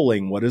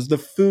scrolling? What is the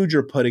food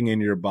you're putting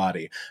in your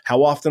body?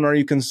 How often are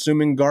you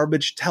consuming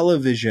garbage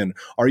television?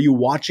 Are you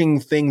watching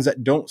things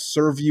that don't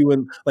serve you?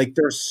 And like,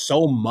 there's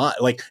so much,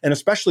 like, and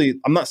especially,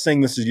 I'm not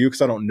saying this is you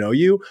because I don't know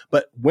you,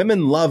 but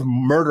women love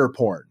murder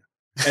porn.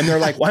 And they're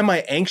like, why am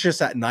I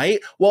anxious at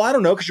night? Well, I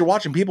don't know, because you're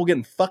watching people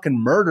getting fucking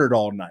murdered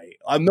all night.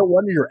 No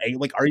wonder you're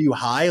like, are you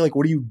high? Like,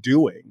 what are you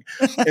doing?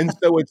 And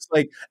so it's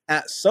like,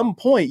 at some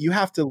point, you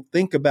have to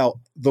think about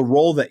the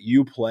role that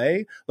you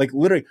play. Like,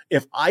 literally,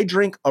 if I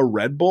drink a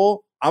Red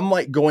Bull, I'm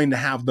like going to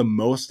have the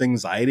most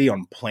anxiety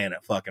on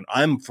planet fucking.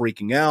 I'm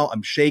freaking out.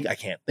 I'm shaking. I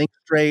can't think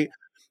straight.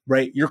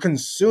 Right? You're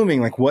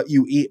consuming, like, what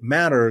you eat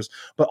matters,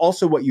 but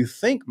also what you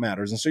think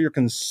matters. And so you're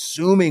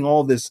consuming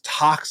all this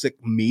toxic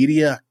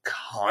media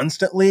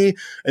constantly.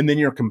 And then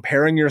you're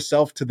comparing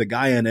yourself to the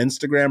guy on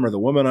Instagram or the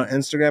woman on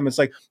Instagram. It's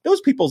like,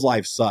 those people's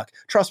lives suck.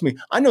 Trust me.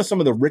 I know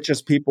some of the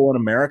richest people in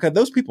America.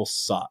 Those people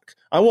suck.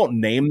 I won't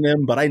name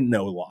them, but I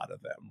know a lot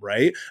of them.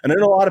 Right? And I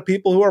know a lot of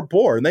people who are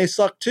poor and they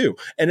suck too.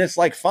 And it's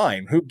like,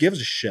 fine, who gives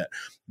a shit?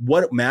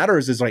 What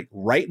matters is, like,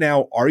 right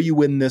now, are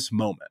you in this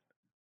moment?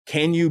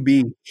 Can you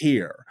be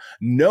here,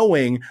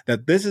 knowing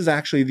that this is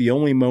actually the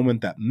only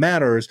moment that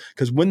matters?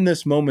 Because when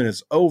this moment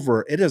is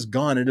over, it is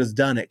gone, it is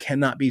done, it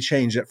cannot be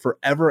changed. It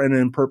forever and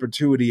in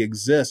perpetuity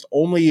exists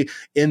only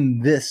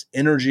in this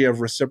energy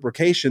of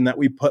reciprocation that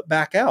we put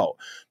back out.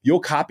 You'll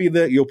copy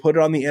that, you'll put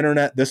it on the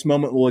internet, this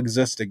moment will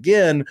exist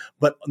again,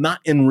 but not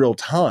in real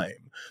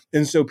time.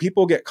 And so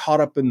people get caught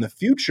up in the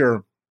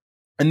future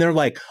and they're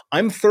like,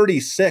 I'm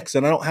 36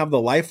 and I don't have the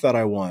life that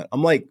I want.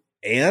 I'm like,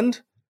 and?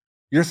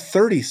 You're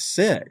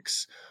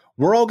 36.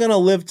 We're all going to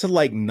live to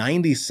like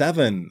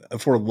 97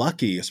 if we're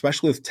lucky,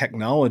 especially with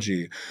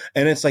technology.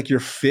 And it's like, you're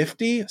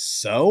 50.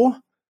 So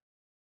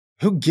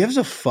who gives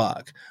a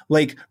fuck?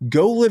 Like,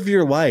 go live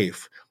your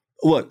life.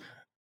 Look,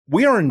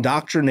 we are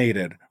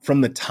indoctrinated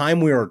from the time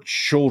we are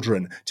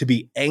children to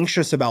be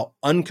anxious about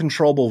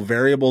uncontrollable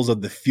variables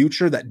of the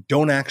future that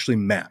don't actually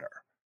matter.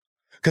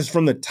 Because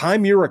from the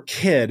time you're a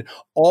kid,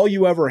 all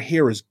you ever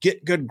hear is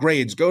get good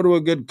grades, go to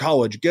a good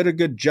college, get a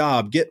good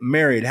job, get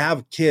married,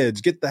 have kids,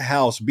 get the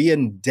house, be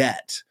in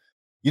debt.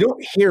 You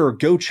don't hear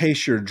go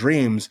chase your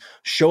dreams,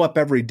 show up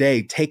every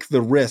day, take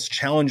the risk,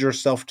 challenge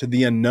yourself to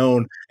the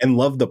unknown, and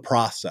love the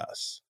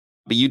process.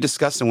 But you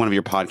discussed in one of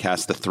your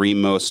podcasts the 3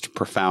 most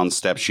profound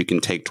steps you can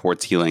take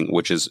towards healing,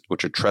 which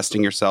are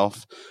trusting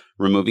yourself,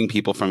 removing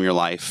people from your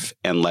life,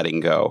 and letting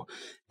go.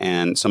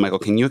 And so, Michael,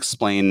 can you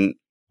explain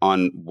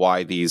on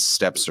why these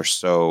steps are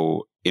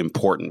so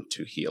important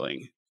to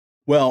healing?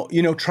 Well,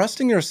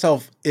 trusting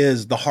yourself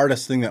is the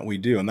hardest thing that we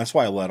do. And that's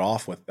why I led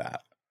off with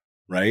that,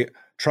 right?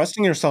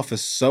 Trusting yourself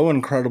is so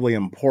incredibly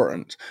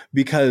important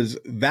because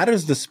that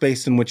is the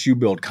space in which you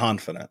build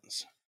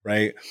confidence,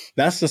 right?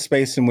 That's the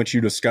space in which you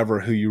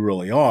discover who you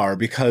really are,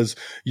 because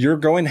you're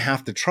going to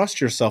have to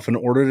trust yourself in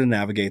order to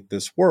navigate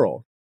this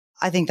world.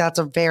 I think that's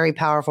a very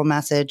powerful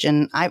message.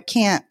 And I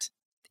can't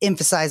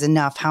emphasize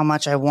enough how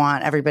much I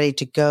want everybody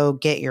to go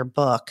get your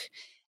book,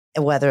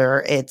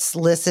 whether it's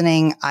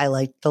listening. I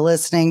like the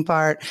listening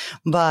part,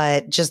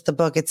 but just the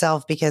book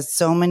itself, because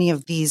so many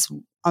of these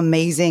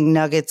amazing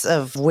nuggets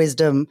of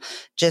wisdom,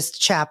 just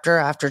chapter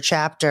after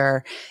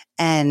chapter.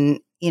 And,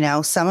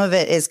 some of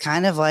it is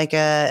kind of like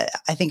I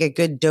think a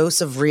good dose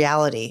of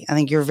reality. I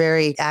think you're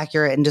very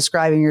accurate in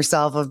describing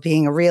yourself of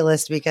being a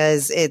realist,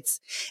 because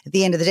it's at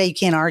the end of the day, you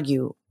can't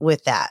argue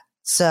with that.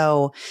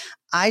 So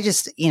I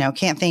just,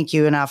 can't thank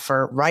you enough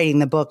for writing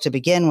the book to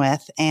begin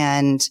with.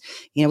 And,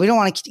 we don't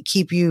want to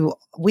keep you,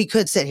 we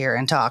could sit here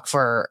and talk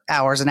for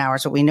hours and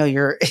hours, but we know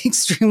you're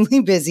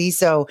extremely busy.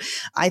 So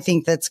I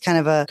think that's kind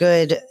of a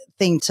good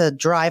thing to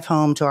drive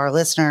home to our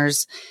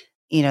listeners.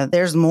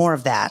 There's more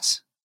of that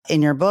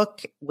in your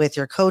book with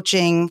your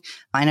coaching.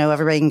 I know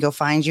everybody can go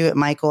find you at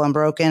Michael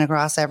Unbroken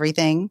across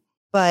everything,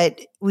 but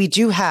we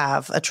do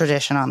have a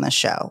tradition on this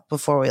show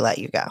before we let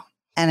you go.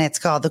 And it's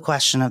called the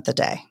question of the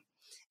day.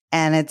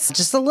 And it's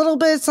just a little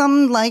bit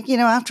something like,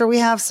 after we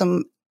have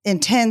some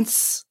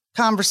intense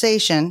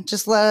conversation,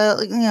 just let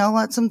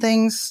some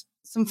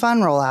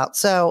fun roll out.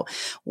 So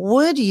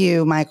would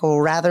you, Michael,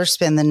 rather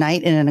spend the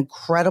night in an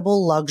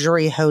incredible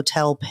luxury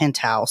hotel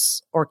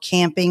penthouse or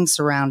camping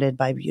surrounded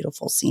by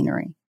beautiful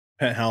scenery?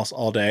 Penthouse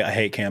all day. I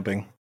hate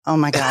camping. Oh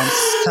my God.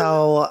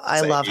 So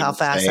I love how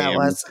fast that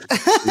was.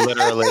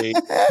 Literally.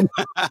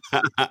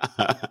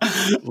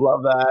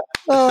 Love that.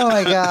 Oh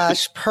my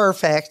gosh.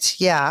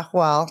 Perfect. Yeah.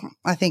 Well,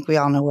 I think we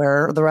all know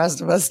where the rest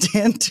of us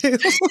stand too.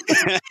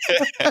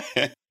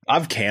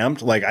 I've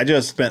camped. Like I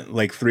just spent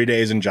like 3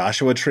 days in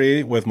Joshua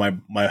Tree with my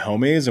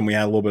homies, and we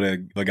had a little bit of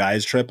the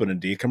guys trip and a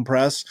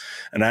decompress,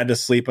 and I had to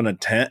sleep in a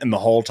tent. And the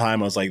whole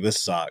time I was like,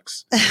 this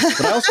sucks.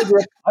 But I also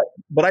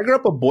grew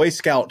up a Boy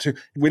Scout too.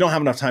 We don't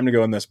have enough time to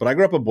go in this, but I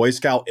grew up a Boy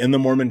Scout in the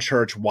Mormon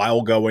church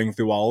while going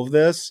through all of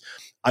this.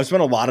 I've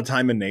spent a lot of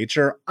time in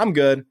nature. I'm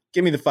good.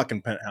 Give me the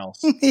fucking penthouse.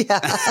 Yeah.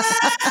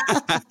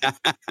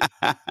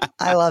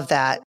 I love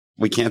that.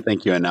 We can't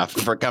thank you enough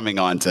for coming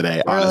on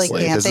today. Honestly,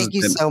 really can't. Thank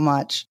you so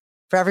much.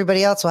 For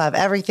everybody else, we'll have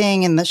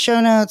everything in the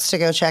show notes to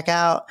go check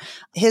out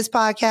his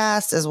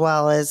podcast as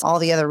well as all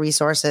the other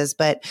resources.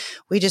 But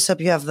we just hope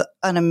you have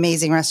an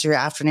amazing rest of your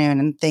afternoon.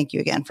 And thank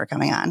you again for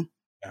coming on.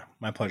 Yeah,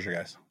 my pleasure,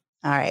 guys.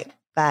 All right.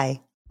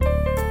 Bye.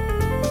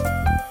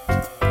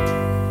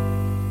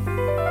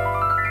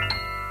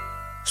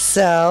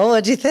 So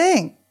what'd you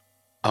think?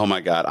 Oh my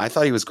God. I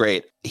thought he was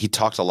great. He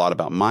talked a lot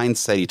about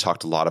mindset. He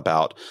talked a lot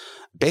about,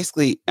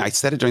 basically, I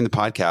said it during the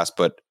podcast,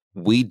 but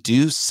we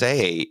do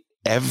say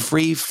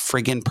every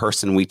friggin'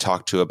 person we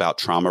talk to about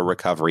trauma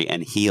recovery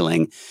and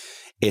healing,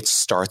 it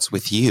starts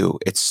with you.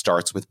 It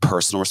starts with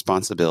personal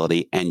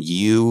responsibility and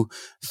you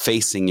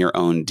facing your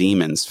own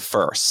demons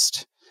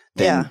first.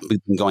 Then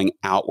going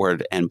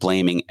outward and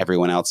blaming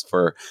everyone else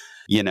for,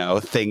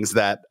 things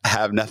that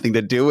have nothing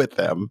to do with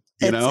them.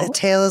 It's a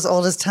tale as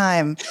old as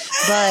time.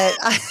 But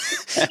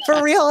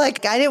for real, I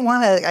didn't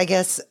want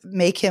to,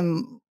 make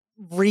him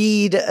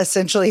read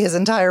essentially his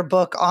entire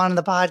book on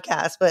the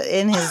podcast. But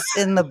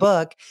in the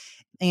book,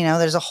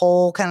 there's a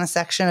whole kind of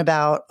section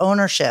about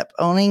ownership,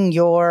 owning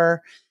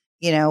your,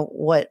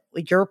 what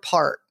your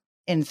part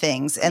in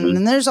things. And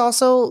then there's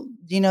also,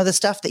 the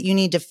stuff that you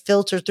need to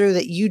filter through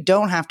that you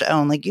don't have to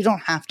own. Like you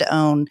don't have to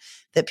own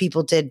that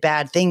people did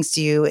bad things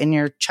to you in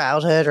your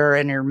childhood or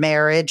in your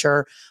marriage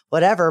or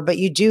whatever, but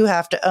you do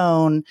have to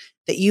own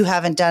that you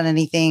haven't done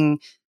anything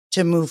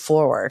to move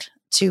forward,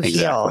 to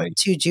heal,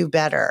 to do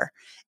better.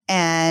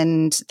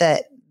 And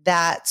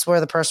that's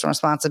where the personal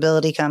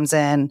responsibility comes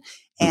in.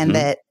 And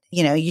that,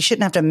 you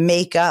shouldn't have to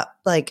make up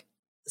like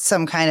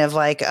some kind of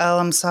like, oh,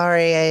 I'm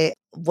sorry,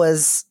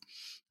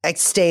 I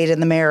stayed in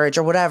the marriage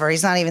or whatever.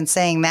 He's not even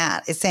saying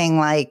that. It's saying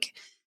like,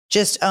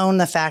 just own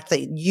the fact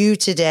that you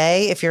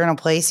today, if you're in a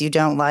place you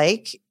don't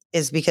like,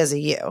 is because of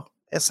you.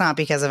 It's not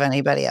because of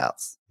anybody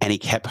else. And he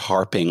kept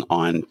harping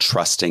on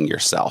trusting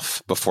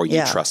yourself before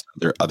you trust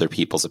other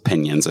people's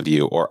opinions of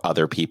you or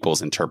other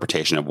people's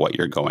interpretation of what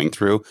you're going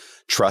through.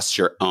 Trust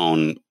your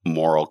own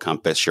moral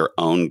compass, your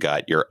own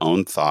gut, your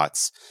own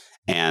thoughts,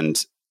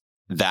 and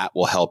that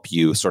will help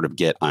you sort of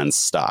get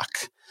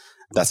unstuck.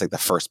 That's like the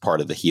first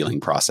part of the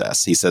healing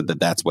process. He said that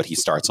that's what he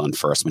starts on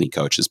first when he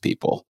coaches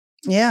people.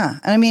 Yeah.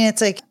 And I mean,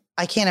 it's like,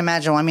 I can't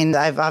imagine. I mean,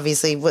 I've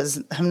obviously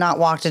have not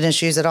walked in his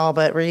shoes at all,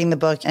 but reading the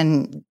book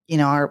and,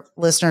 our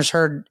listeners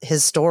heard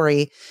his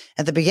story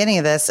at the beginning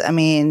of this. I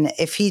mean,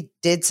 if he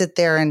did sit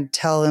there and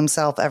tell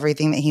himself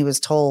everything that he was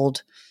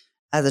told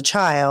as a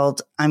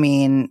child, I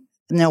mean,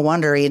 no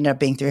wonder he ended up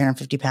being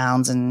 350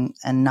 pounds and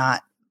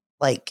not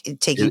like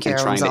taking care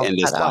of himself. Trying to end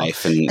his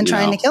life and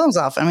trying to kill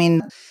himself. I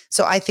mean,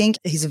 so I think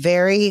he's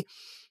very,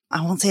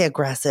 I won't say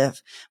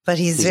aggressive, but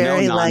he's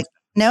very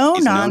no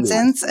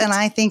nonsense. And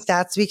I think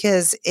that's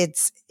because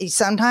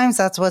sometimes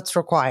that's what's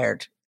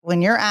required.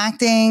 When you're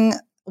acting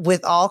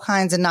with all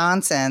kinds of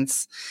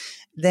nonsense,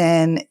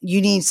 then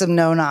you need some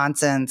no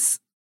nonsense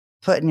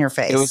put in your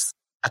face. It was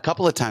a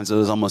couple of times it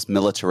was almost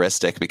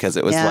militaristic because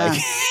it was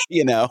like,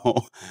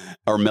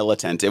 or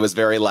militant. It was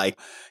very like,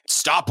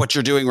 stop what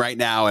you're doing right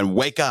now and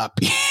wake up.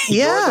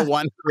 You're the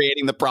one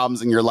creating the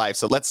problems in your life.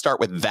 So let's start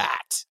with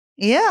that.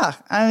 Yeah.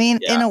 I mean,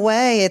 in a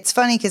way, it's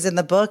funny because in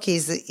the book,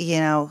 he's,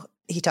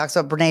 he talks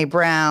about Brene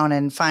Brown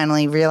and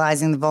finally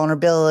realizing the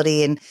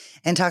vulnerability and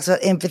talks about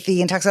empathy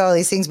and talks about all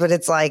these things, but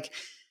it's like,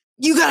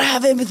 you got to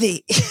have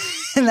empathy.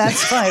 And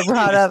that's why I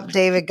brought up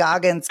David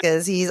Goggins,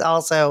 because he's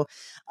also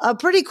a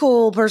pretty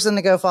cool person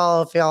to go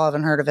follow if y'all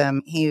haven't heard of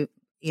him. He,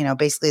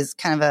 basically is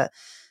kind of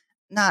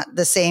not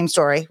the same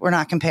story. We're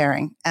not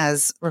comparing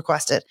as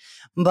requested,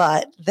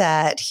 but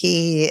that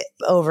he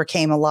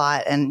overcame a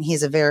lot and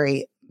he's a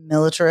very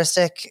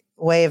militaristic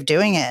way of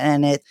doing it.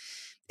 And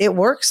it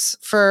works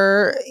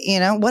for,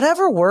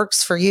 whatever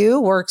works for you,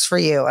 works for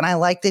you. And I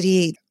like that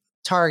he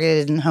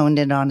targeted and honed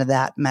in onto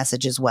that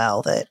message as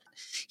well, that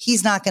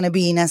he's not going to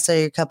be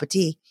necessarily your cup of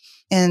tea.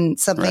 And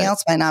something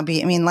else might not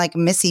be. I mean, like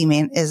Missy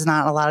is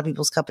not a lot of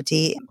people's cup of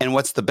tea. And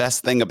what's the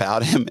best thing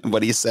about him?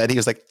 What he said, he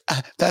was like,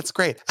 that's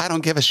great. I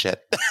don't give a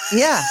shit.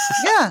 Yeah.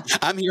 Yeah.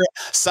 I'm here.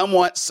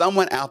 Someone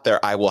out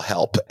there, I will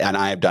help. And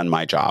I have done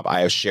my job.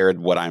 I have shared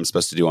what I'm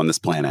supposed to do on this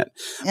planet.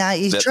 Yeah.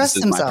 He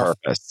trusts himself. My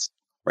purpose.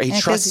 Right?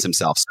 He trusts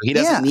himself. So he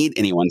doesn't need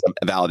anyone's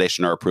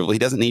validation or approval. He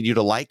doesn't need you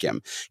to like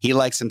him. He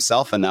likes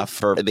himself enough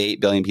for the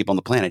 8 billion people on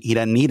the planet. He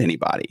doesn't need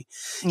anybody.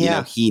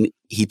 Yeah. He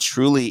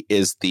truly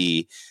is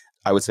the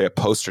I would say, a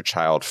poster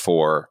child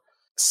for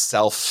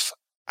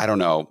I don't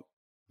know,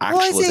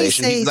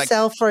 actualization. Well, I say like,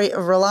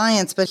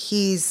 self-reliance, but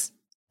he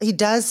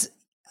does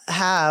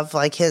have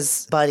like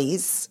his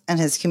buddies and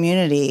his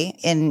community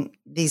and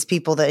these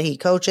people that he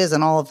coaches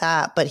and all of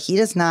that. But he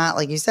does not,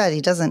 like you said,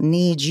 he doesn't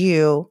need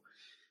you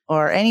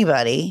or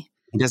anybody.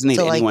 He doesn't need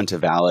anyone to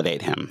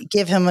validate him,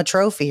 give him a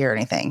trophy or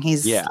anything.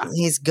 He's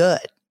good.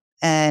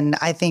 And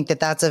I think that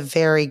that's a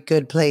very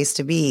good place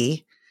to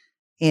be,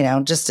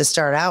 just to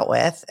start out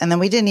with. And then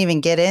we didn't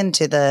even get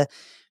into the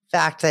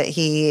fact that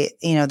he,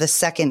 the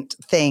second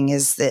thing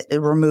is that it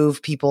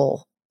remove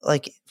people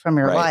like from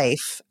your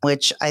life,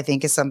 which I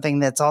think is something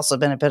that's also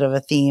been a bit of a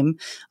theme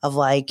of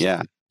like,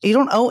 you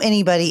don't owe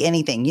anybody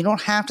anything. You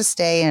don't have to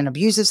stay in an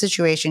abusive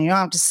situation. You don't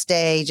have to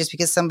stay just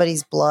because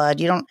somebody's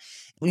blood. You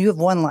have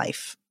one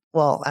life.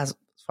 Well, as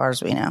far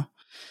as we know,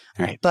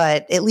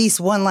 but at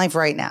least one life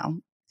right now.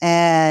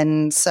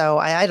 And so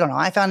I don't know.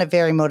 I found it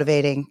very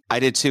motivating. I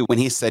did too. When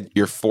he said,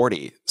 "You're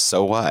 40,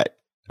 so what?"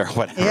 or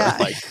whatever. Yeah.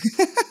 Like,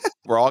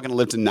 we're all going to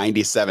live to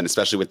 97,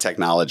 especially with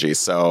technology.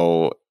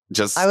 So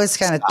I was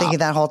kind of thinking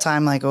that whole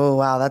time, like, oh,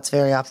 wow, that's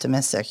very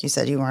optimistic. You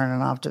said you weren't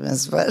an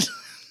optimist, but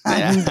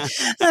I'm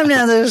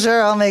not so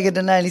sure I'll make it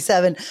to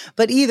 97.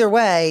 But either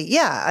way,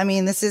 yeah, I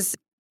mean,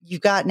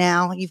 you've got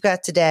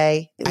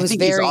today.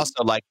 He's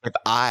also like, if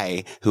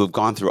I, who have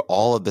gone through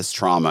all of this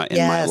trauma in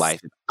my life,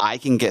 if I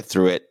can get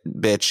through it,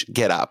 bitch,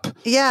 get up.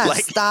 Yeah,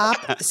 like,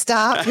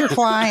 stop. You're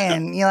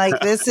crying. You're like,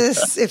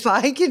 if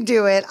I can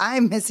do it,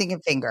 I'm missing a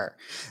finger.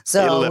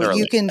 So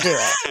you can do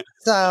it.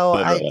 So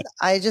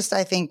I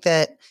think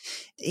that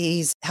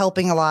he's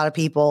helping a lot of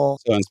people.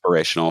 So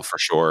inspirational for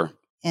sure.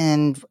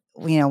 And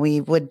we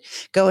would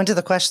go into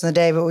the question of the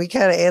day, but we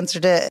kind of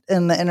answered it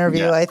in the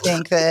interview. Yeah. I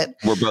think that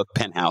we're both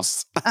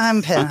penthouse.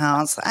 I'm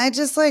penthouse.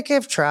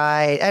 I've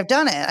tried. I've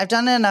done it. I've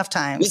done it enough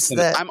times. Listen,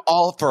 I'm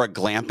all for a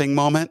glamping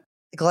moment.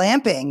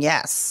 Glamping,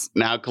 yes.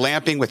 Now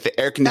glamping with the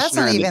air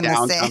conditioner and the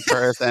down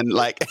comfort, and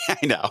like,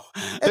 I know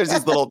there's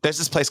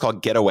this place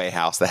called Getaway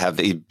House that have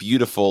the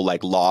beautiful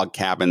like log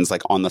cabins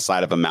like on the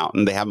side of a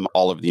mountain. They have them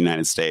all over the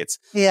United States.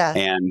 Yeah,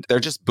 and they're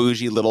just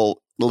bougie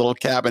little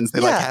cabins. They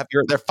like have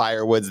their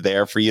firewoods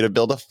there for you to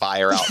build a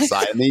fire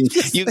outside, and then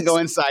you can go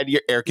inside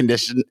your air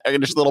conditioned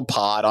little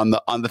pod on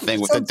the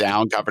thing with the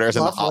down comforters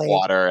and the hot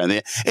water, and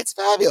it's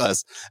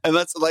fabulous. And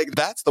that's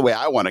the way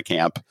I want to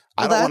camp.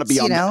 I don't want to be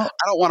I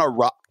don't want a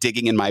rock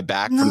digging in my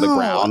back from the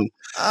ground.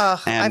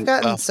 I've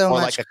gotten so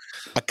much. Like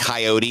a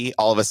coyote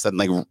all of a sudden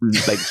like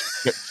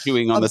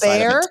chewing on the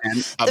side of a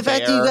tent. The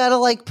fact that you got to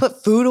like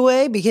put food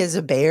away because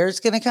a bear's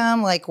going to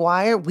come. Like,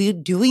 why are we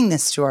doing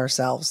this to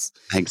ourselves?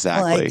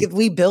 Exactly. Like, if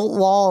we built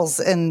walls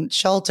and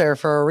shelter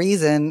for a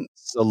reason.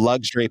 It's a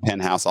luxury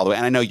penthouse all the way.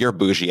 And I know you're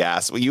bougie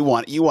ass. Well, you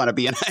want to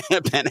be in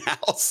a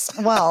penthouse.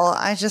 Well,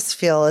 I just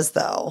feel as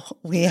though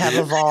we have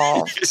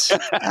evolved.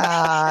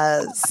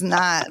 It's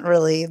not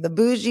really the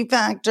bougie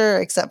factor,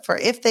 except for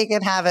if they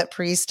could have it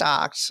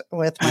pre-stocked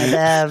with my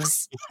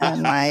Bevs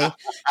and my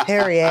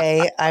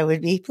Perrier, I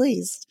would be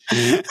pleased.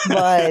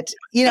 But,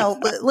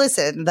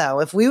 listen,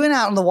 though, if we went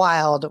out in the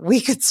wild, we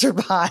could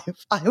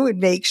survive. I would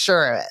make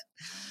sure of it.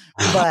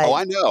 But,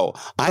 I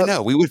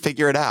know. We would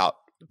figure it out.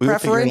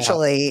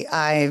 Preferentially,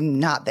 I'm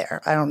not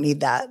there. I don't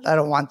need that. I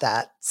don't want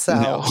that.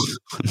 So,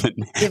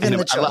 given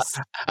the choice.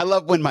 I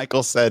love when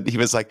Michael said, he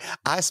was like,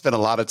 I spent a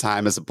lot of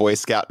time as a Boy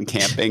Scout and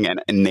camping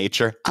and in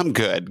nature. I'm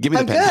good. Give me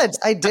the pen. I'm good.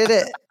 I did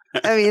it.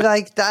 I mean,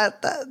 like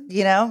that,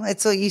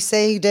 it's what you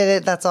say you did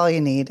it. That's all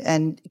you need.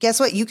 And guess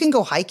what? You can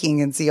go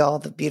hiking and see all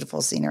the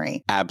beautiful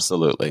scenery.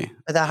 Absolutely.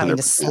 Without having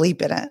to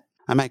sleep in it.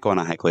 I might go on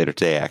a hike later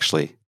today,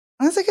 actually.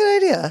 That's a good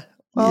idea.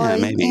 Well,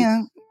 yeah, maybe.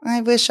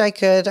 I wish I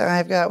could.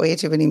 I've got way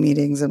too many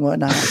meetings and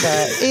whatnot.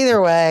 But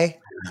either way.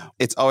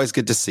 It's always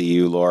good to see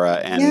you, Laura.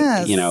 And,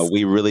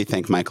 we really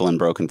thank Michael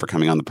Unbroken for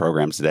coming on the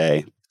program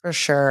today. For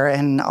sure.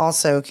 And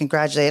also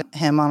congratulate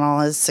him on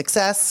all his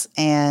success.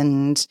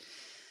 And,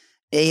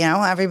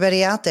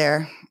 everybody out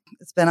there,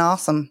 it's been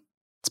awesome.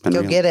 It's been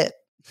Go real. get it.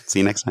 See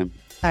you next time.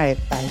 All right.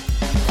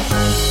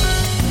 Bye.